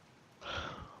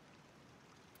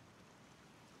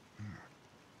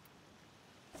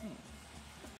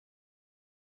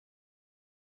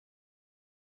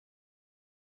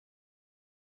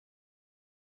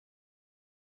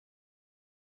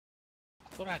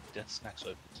 thought I had death snacks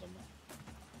open somewhere.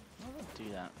 I would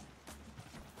do that.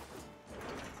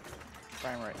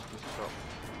 Frame rate's just dropped.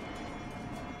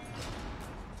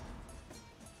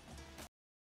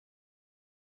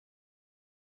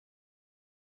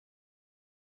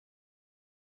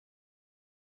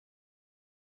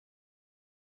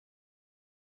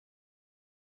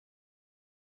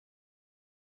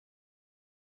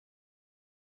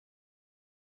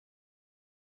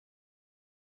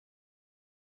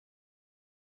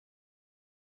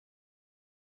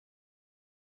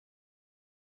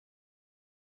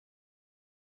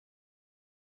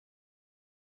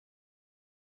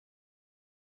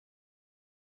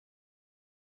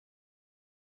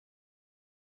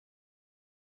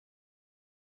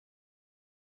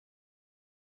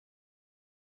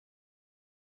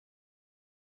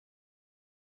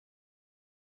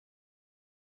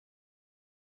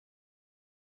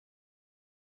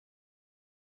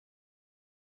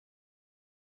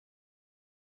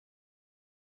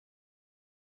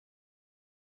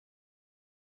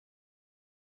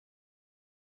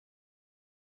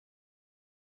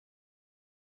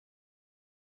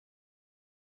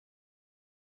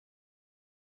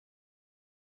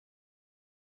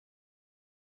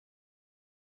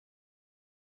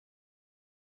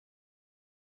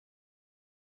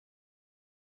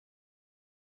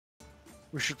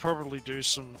 We should probably do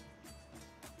some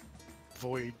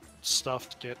void stuff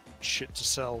to get shit to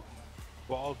sell.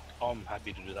 Well, I'm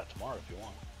happy to do that tomorrow if you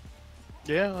want.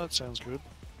 Yeah, that sounds good.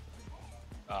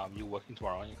 You're working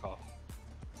tomorrow, aren't you, Carl?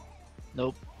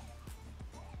 Nope.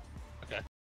 Okay.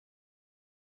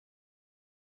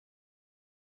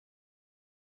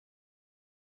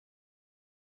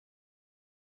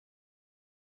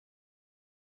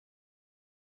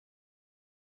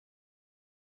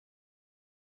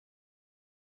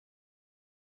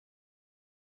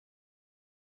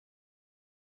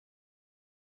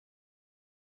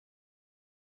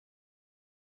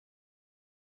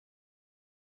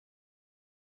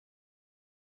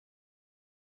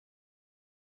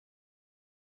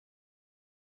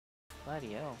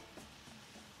 Bloody hell.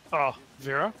 Oh,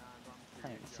 Vera, I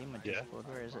can't even see my Yeah. Discord.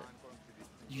 Where is it?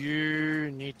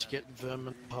 you need to get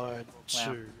Vermintide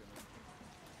Wow. 2.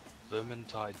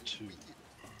 Vermintide 2.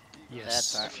 Yes.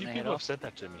 That's A right. few Gonna head people have off. said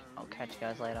that to me. I'll catch you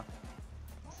guys later.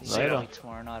 See you Later. maybe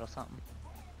tomorrow night or something.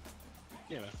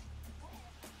 Yeah, man.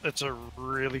 It's a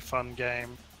really fun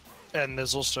game. And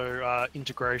there's also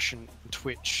integration in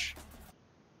Twitch